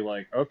 I'm going to be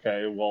like,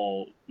 okay,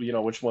 well,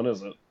 which one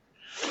is it?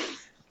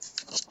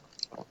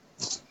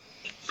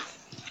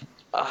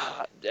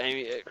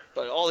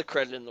 But all the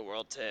credit in the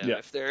world to him. Yeah.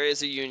 If there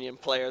is a Union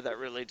player that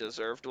really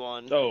deserved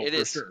one, it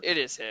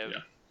is him.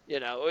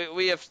 Yeah.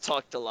 We have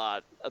talked a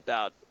lot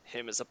about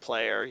him as a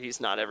player.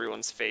 He's not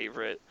everyone's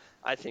favorite.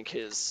 I think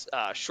his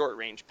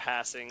short-range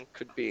passing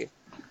could be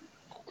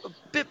a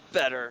bit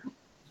better,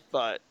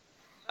 but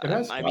it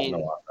has gotten a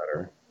lot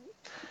better.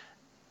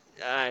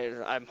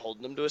 I'm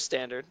holding him to a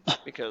standard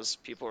because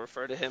people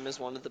refer to him as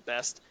one of the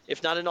best,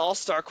 if not an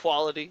all-star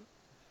quality,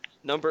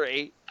 number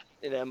 8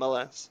 in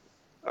MLS,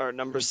 or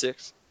number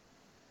 6.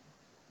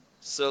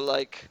 So,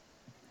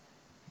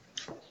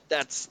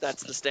 that's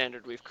the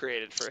standard we've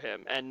created for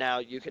him. And now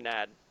you can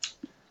add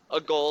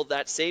a goal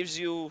that saves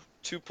you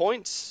 2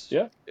 points.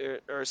 Yeah.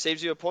 Or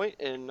saves you a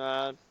point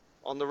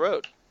on the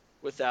road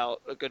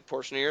without a good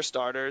portion of your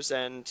starters,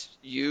 and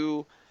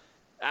you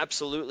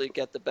absolutely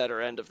get the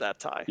better end of that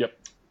tie. Yep.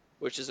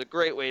 Which is a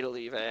great way to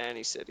leave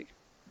any city,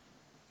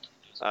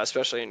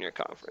 especially in your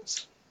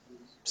conference.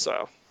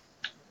 So,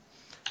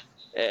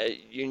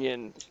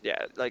 Union,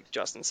 like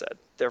Justin said,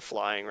 they're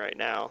flying right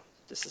now.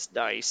 This is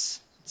nice.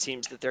 It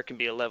seems that there can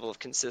be a level of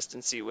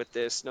consistency with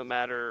this no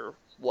matter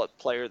what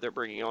player they're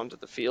bringing onto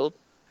the field.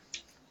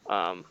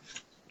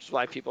 which is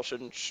why people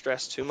shouldn't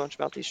stress too much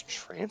about these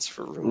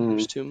transfer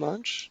rumors too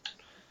much.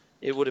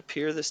 It would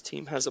appear this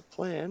team has a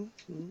plan.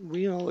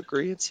 We all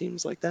agree it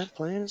seems like that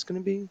plan is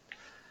going to be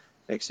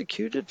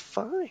executed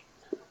fine.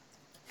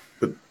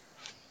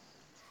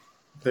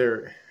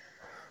 The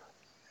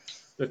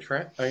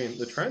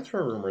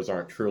transfer rumors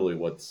aren't truly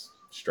what's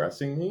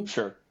stressing me.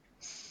 Sure.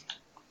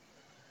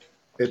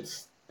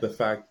 It's the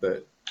fact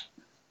that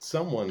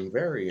someone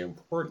very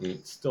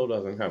important still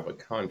doesn't have a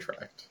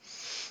contract.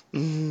 Yeah.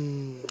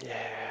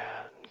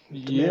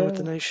 The man with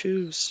the nice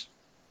shoes.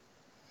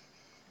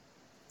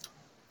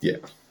 Yeah.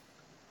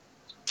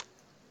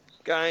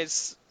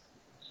 Guys,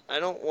 I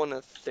don't want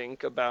to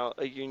think about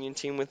a Union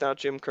team without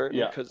Jim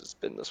Curtin because it's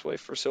been this way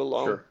for so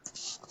long. Sure.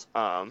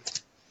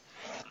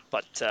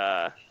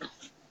 But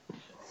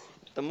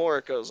the more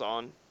it goes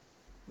on,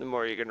 the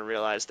more you're going to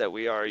realize that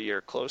we are a year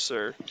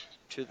closer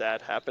to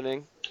that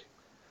happening.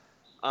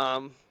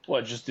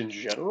 What, just in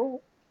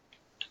general?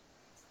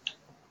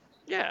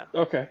 Yeah.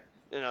 Okay.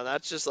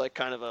 That's just like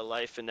kind of a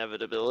life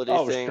inevitability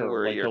Oh, thing sure.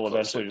 where Like, you're he'll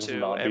closer eventually just to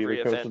not be the every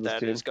coach of event this that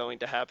team. is going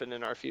to happen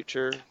in our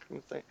future.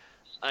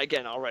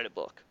 Again, I'll write a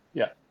book.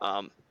 Yeah.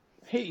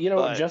 Hey,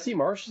 Jesse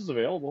Marsh is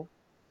available.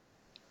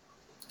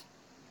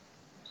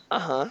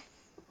 Uh-huh.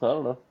 I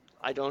don't know.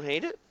 I don't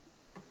hate it.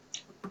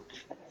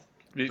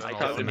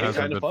 Austin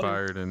hasn't been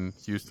fired in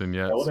Houston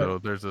yet, so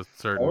there's a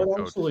certain that would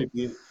coach. actually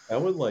be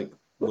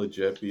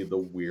legit be the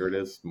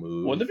weirdest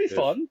move. Wouldn't it be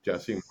fun?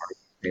 Jesse Marsh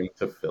came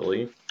to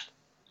Philly.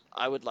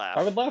 I would laugh.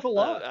 I would laugh a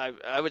lot.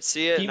 I would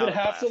see it. He would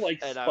have to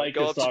spike a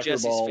soccer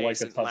ball like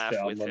a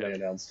touchdown when they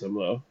announced him,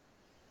 though.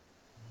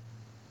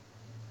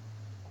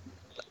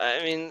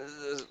 I mean,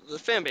 the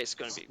fan base is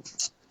going to be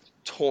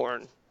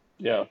torn.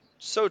 Yeah.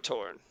 So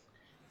torn.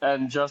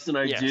 And Justin,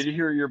 I did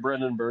hear your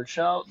Brendan Burke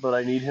shout, but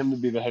I need him to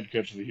be the head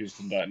coach of the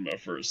Houston Dynamo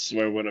first, so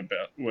I win a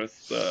bet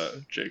with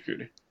Jay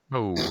Cooney.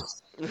 Oh.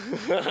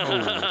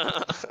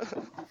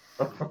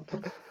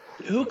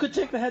 Who could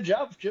take the head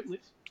job if Jim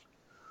leaves?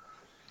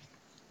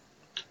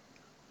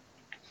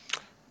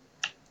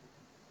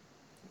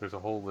 There's a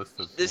whole list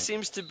of... This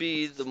seems to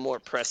be the more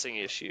pressing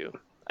issue,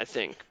 I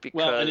think, because...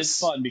 Well, and it's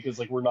fun because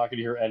we're not going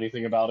to hear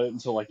anything about it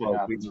until it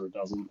happens or it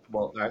doesn't.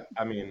 Well,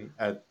 I mean,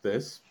 at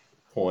this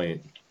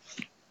point,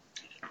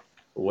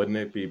 wouldn't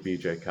it be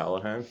BJ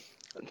Callahan?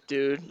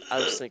 Dude, I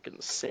was thinking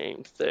the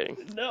same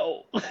thing.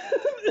 No.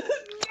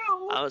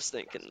 I was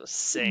thinking the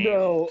same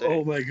thing.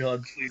 Oh my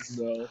god, please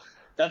no.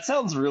 That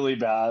sounds really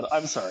bad.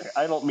 I'm sorry.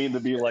 I don't mean to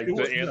be like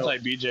the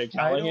anti-BJ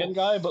Callahan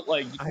guy, but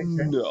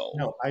no.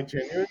 No, I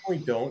genuinely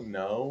don't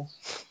know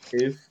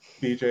if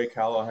BJ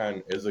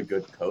Callahan is a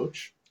good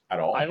coach at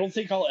all. I don't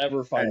think I'll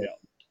ever find out.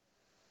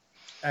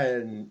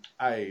 And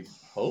I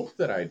hope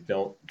that I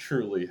don't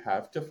truly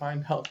have to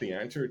find out the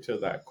answer to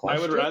that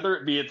question. I would rather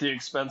it be at the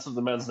expense of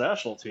the men's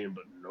national team,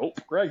 but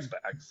nope, Greg's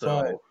back.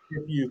 So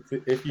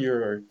but if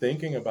you're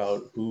thinking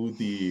about who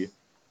the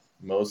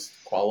most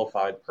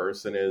qualified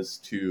person is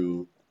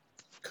to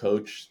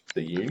coach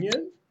the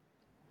Union,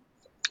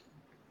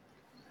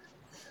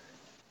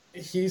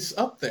 he's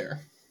up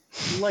there.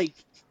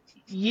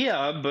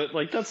 Yeah, but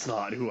that's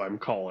not who I'm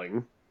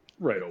calling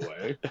right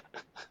away.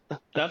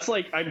 That's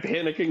I'm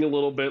panicking a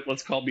little bit.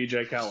 Let's call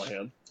BJ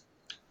Callahan.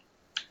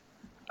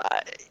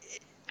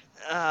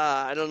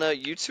 I don't know.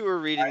 You two are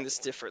reading this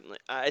differently.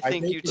 I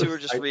think you two are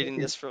just reading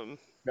this from...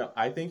 No,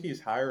 I think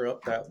he's higher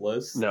up that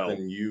list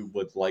than you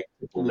would like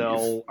to believe.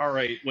 No. All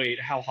right,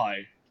 wait. How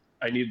high?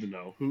 I need to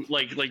know. Who,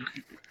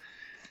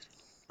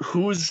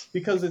 who's...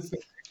 Because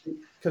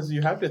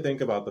you have to think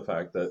about the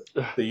fact that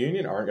the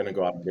Union aren't going to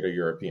go out and get a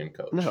European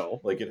coach.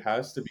 No. It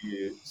has to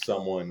be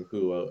someone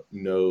who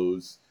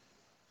knows,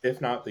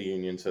 if not the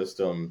Union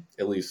system,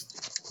 at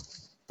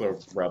least the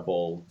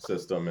Rebel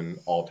system and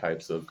all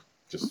types of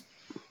just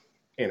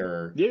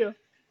American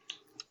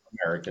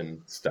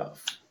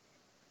stuff.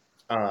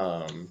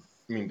 I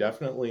mean,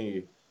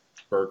 definitely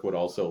Burke would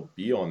also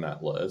be on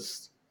that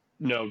list.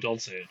 No,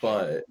 don't say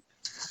it.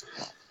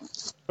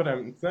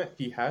 But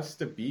he has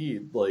to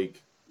be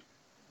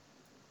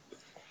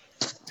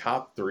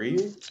top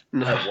 3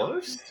 at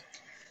worst.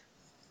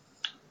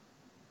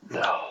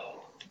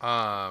 No.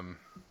 Wow.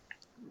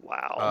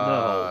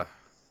 No.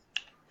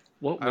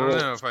 I don't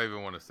know if I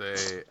even want to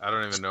say. I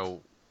don't even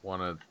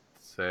want to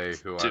say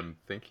who I'm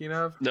thinking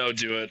of. No,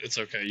 do it. It's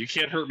okay. You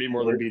can't hurt me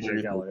more than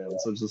BJ Callahan.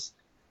 So just.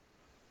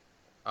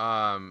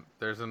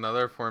 There's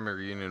another former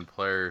Union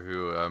player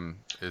who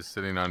is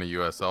sitting on a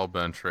USL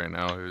bench right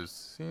now who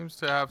seems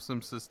to have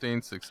some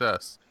sustained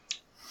success.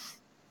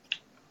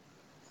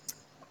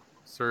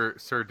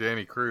 Sir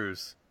Danny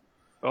Cruz.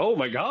 Oh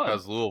my God!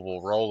 Has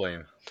Louisville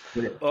rolling.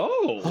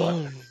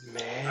 Oh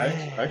man! I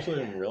actually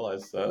didn't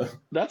realize that.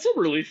 That's a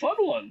really fun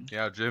one.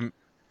 Yeah, Jim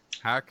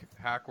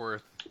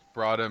Hackworth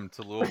brought him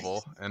to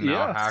Louisville, and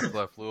now Hack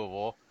left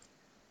Louisville.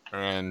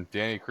 And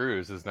Danny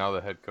Cruz is now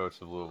the head coach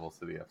of Louisville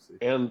City FC.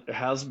 And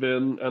has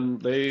been, and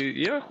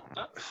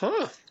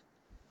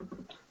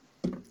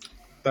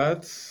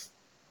That's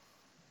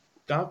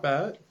not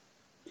bad.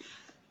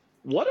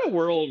 What a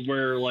world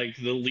where, like,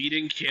 the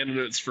leading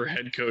candidates for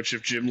head coach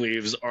if Jim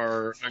leaves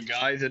are a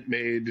guy that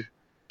made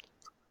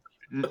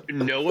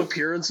no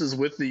appearances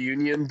with the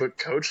Union but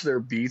coached their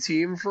B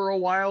team for a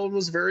while and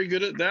was very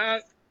good at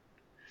that,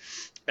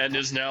 and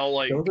is now,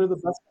 like... Those are the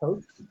best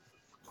coaches.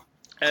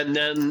 And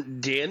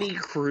then Danny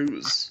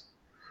Cruz.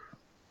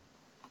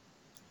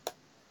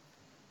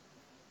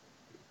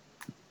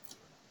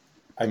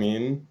 I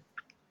mean...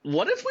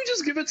 What if we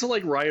just give it to,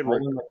 like, Ryan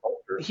Rickard?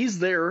 He's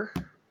there.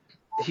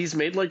 He's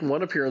made, like,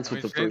 one appearance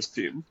with the first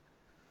team.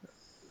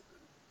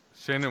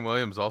 Shannon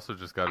Williams also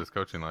just got his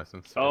coaching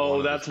license.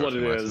 Oh, that's what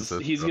it is.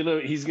 He's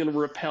gonna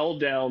rappel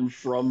down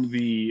from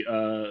the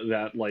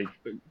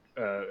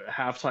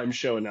halftime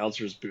show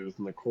announcer's booth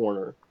in the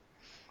corner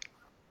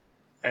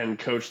and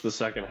coach the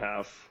second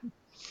half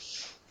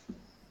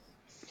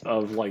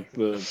of, like,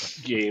 the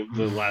last game of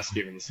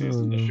the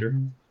season this year.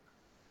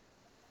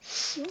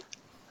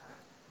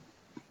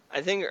 I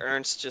think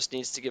Ernst just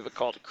needs to give a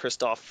call to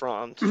Christoph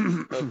Franz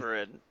over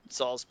in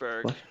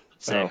Salzburg. What?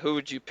 Say, who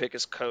would you pick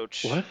as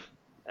coach? What?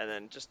 And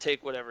then just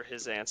take whatever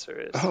his answer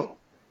is. Oh.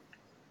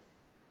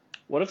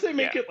 What if they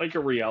make it like a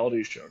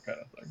reality show kind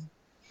of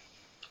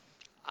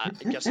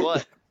thing? Guess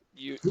what?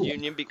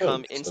 Union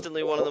become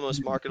instantly one of the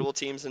most marketable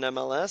teams in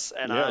MLS,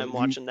 and I'm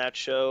watching that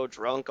show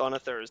drunk on a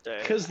Thursday.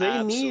 Because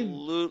they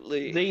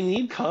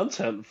need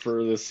content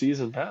for the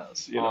season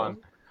pass. You know?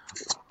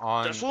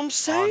 That's what I'm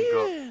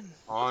saying.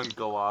 On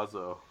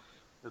Golazo.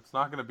 It's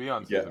not going to be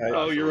on season pass.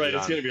 Oh, you're right.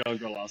 It's going to be on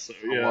Golazo.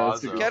 Yeah,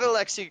 get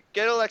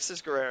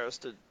Alexis Guerreros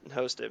to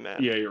host it,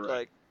 man. Yeah, you're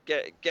right.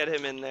 Like, get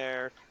him in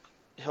there.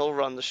 He'll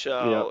run the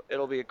show. Yep.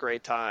 It'll be a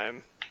great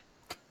time.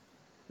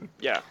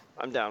 Yeah,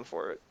 I'm down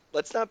for it.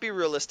 Let's not be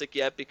realistic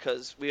yet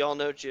because we all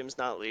know Jim's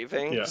not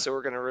leaving, so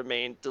we're going to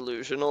remain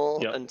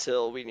delusional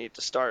until we need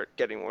to start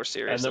getting more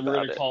serious about it. And then we're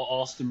going to call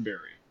Austin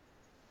Berry.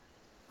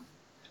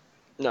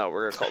 No,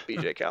 we're going to call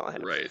BJ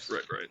Callahan. Right.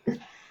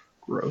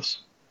 Gross.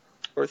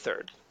 Or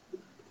third.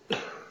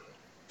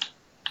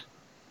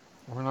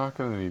 We're not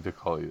going to need to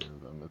call either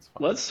of them. It's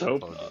fine. Let's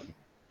hope not.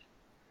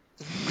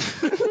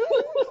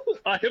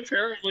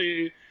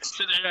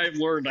 Today I've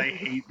learned I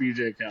hate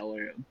BJ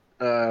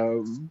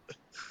Callahan.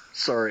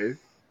 Sorry.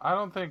 I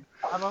don't think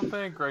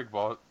Greg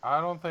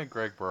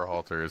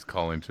Berhalter is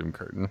calling Jim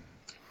Curtin.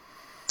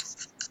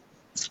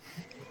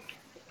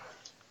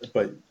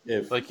 But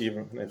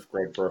even if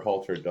Greg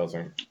Berhalter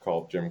doesn't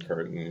call Jim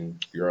Curtin,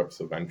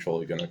 Europe's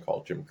eventually going to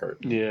call Jim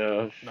Curtin.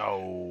 Yeah.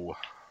 No.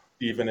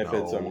 Even if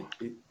it's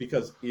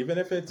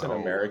an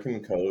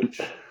American coach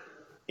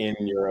in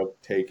Europe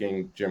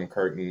taking Jim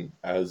Curtin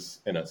as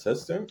an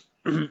assistant,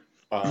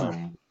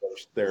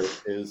 which there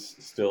is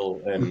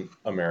still an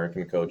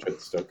American coach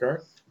at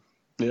Stuttgart.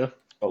 Yeah.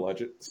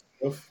 Alleged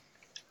stuff.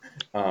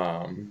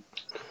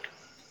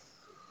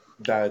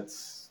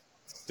 That's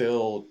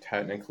still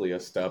technically a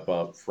step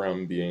up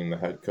from being the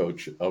head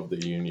coach of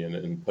the Union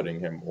and putting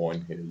him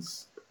on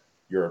his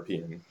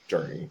European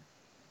journey.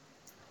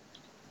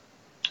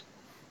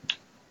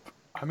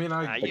 I mean,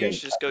 you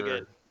should just go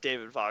get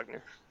David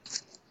Wagner.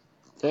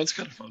 That's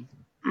kind of fun.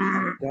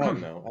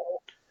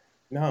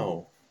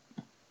 No.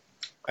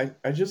 I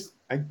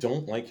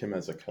don't like him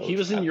as a coach. He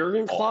was in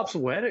Jurgen Klopp's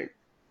wedding.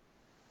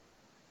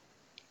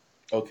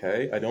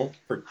 Okay, I don't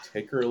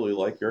particularly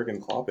like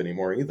Jurgen Klopp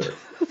anymore either.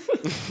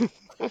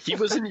 He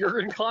was in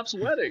Jurgen Klopp's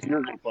wedding.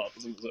 Jurgen Klopp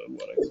was in his own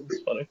wedding.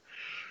 It's funny.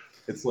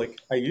 It's like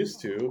I used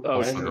to.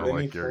 Oh, and then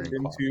he turned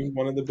into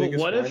one of the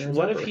biggest. But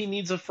what if he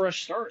needs a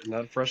fresh start, and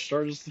that fresh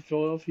start is the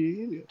Philadelphia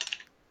Union?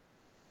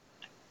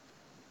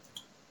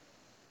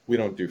 We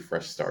don't do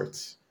fresh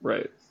starts.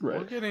 Right.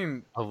 We're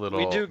getting a little.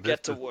 We do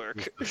get to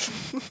work.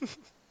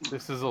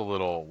 This is a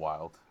little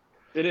wild.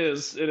 It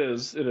is.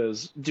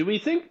 Do we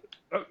think?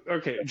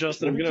 Okay,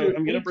 Justin,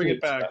 I'm gonna bring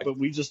it back, but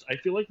I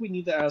feel like we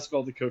need to ask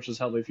all the coaches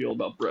how they feel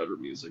about bread or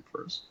music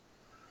first.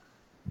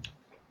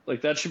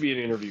 Like that should be an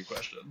interview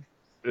question.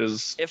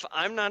 If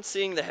I'm not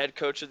seeing the head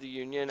coach of the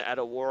Union at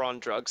a War on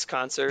Drugs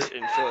concert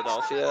in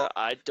Philadelphia,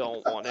 I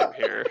don't want him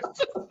here.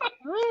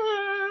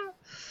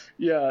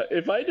 Yeah,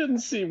 if I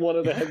didn't see one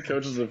of the head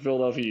coaches of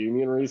Philadelphia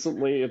Union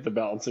recently at the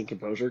Balance and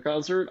Composure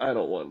concert, I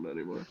don't want him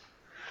anymore.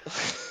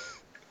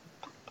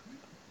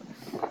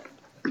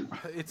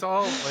 It's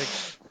all like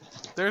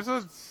there's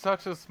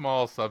such a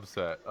small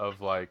subset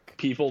of like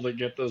people that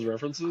get those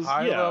references.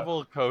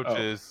 High-level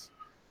coaches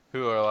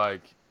who are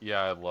like,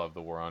 yeah, I love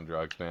the War on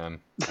Drugs, man.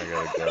 I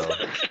gotta go.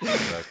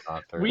 That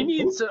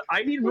concert.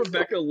 I need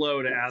Rebecca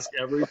Lowe to ask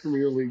every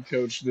Premier League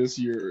coach this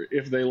year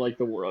if they like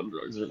the War on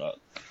Drugs or not.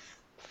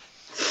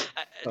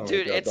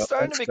 Dude, it's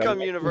starting to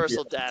become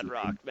universal dad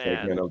rock,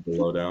 man. Of the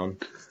lowdown.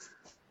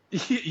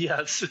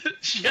 Yes,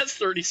 she has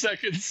 30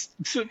 seconds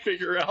to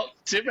figure out.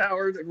 Tim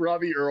Howard and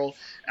Robbie Earl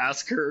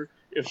ask her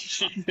if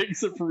she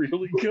thinks a Premier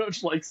League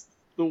coach likes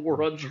the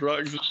War on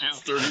Drugs, and she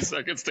has 30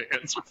 seconds to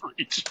answer for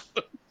each of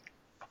them.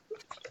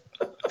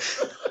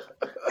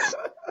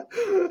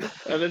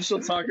 And then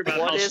she'll talk about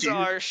what is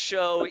our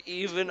show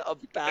even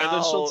about. And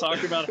then she'll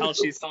talk about how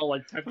she saw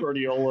like Pep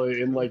Guardiola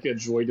in like a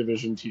Joy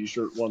Division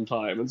T-shirt one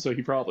time, and so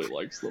he probably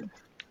likes them.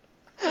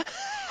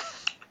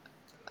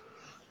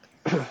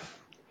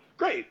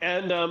 right,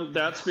 and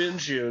that's been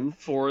June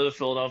for the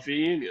Philadelphia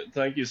Union.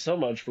 Thank you so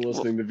much for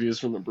listening to Views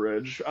from the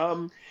Bridge.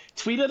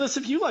 Tweet at us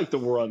if you like the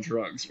war on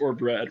drugs, or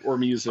bread, or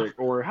music,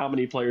 or how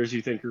many players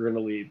you think are going to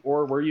leave,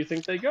 or where you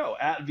think they go,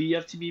 at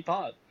VFTB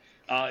Pod.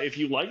 If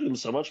you like them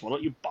so much, why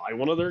don't you buy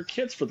one of their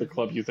kits for the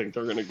club you think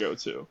they're going to go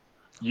to?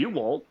 You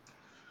won't.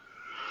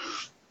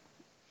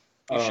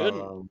 You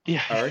shouldn't.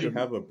 Yeah, I already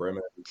have a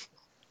Bremen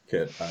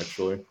kit,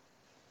 actually.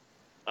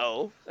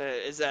 Oh,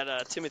 is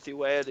that Timothy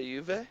Weah to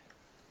Juve?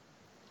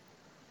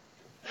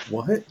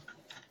 What?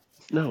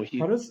 No,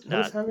 How does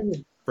having a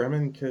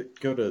Bremen kit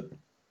go to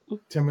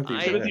Timothy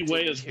Weah? Timothy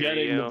Weah is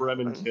getting the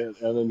Bremen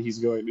kit, and then he's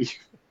going to...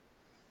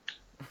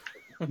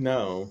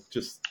 No,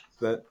 just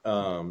that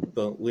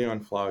the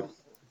Leon Flach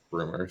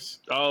rumors.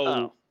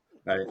 Oh.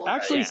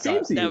 Actually, yeah,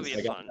 Samesies. that would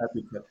be fun.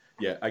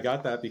 I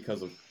got that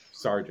because of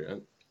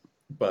Sargent,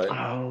 but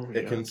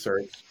it can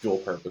serve dual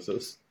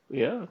purposes.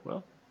 Yeah,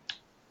 well.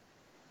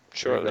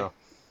 Surely.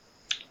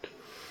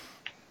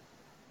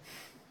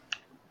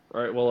 All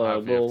right, well,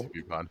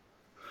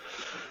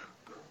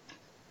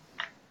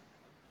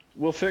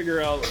 we'll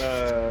figure out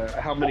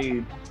how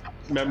many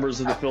members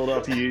of the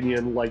Philadelphia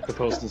Union like the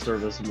Postal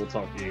Service, and we'll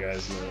talk to you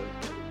guys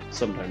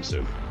sometime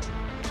soon.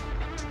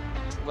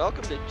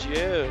 Welcome to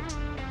June.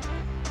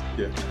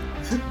 Yeah.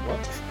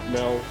 What?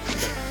 No.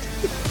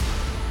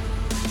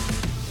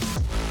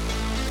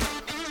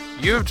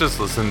 You have just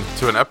listened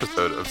to an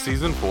episode of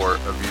Season 4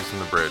 of Views from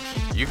the Bridge.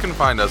 You can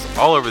find us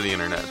all over the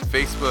internet,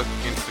 Facebook,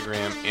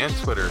 Instagram, and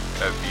Twitter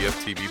at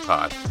VFTB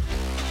Pod.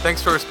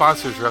 Thanks to our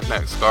sponsors,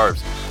 Roughneck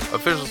Scarves,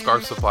 official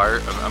scarf supplier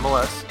of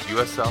MLS,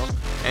 USL,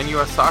 and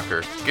US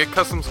Soccer. Get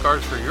custom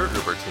scarves for your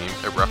group or team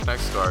at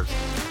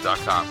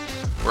roughneckscarves.com.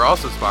 We're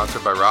also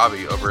sponsored by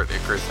Robbie over at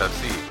Icarus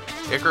FC.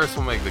 Icarus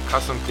will make the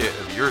custom kit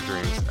of your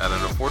dreams at an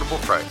affordable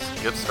price.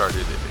 Get started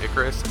at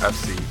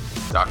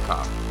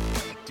IcarusFC.com.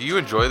 Do you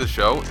enjoy the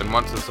show and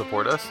want to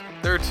support us?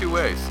 There are two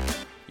ways.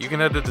 You can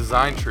head to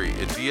Design Tree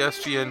at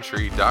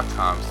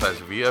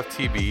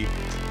dsgntree.com/VFTB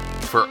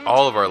for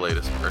all of our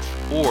latest merch,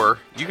 or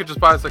you could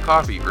just buy us a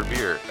coffee or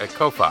beer at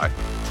Ko-Fi,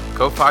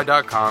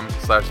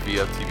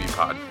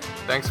 ko-fi.com/VFTBpod.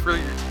 Thanks for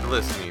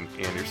listening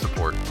and your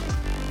support.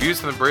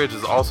 Views from the Bridge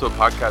is also a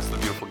podcast of the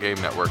Beautiful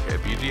Game Network at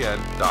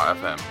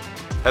bgn.fm.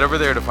 Head over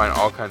there to find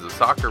all kinds of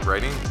soccer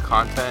writing,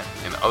 content,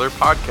 and other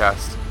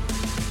podcasts.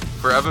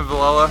 For Evan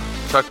Villela,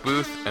 Chuck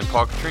Booth, and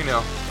Paul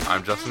Catrino,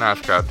 I'm Justin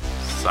Ashcraft,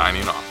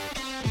 signing off.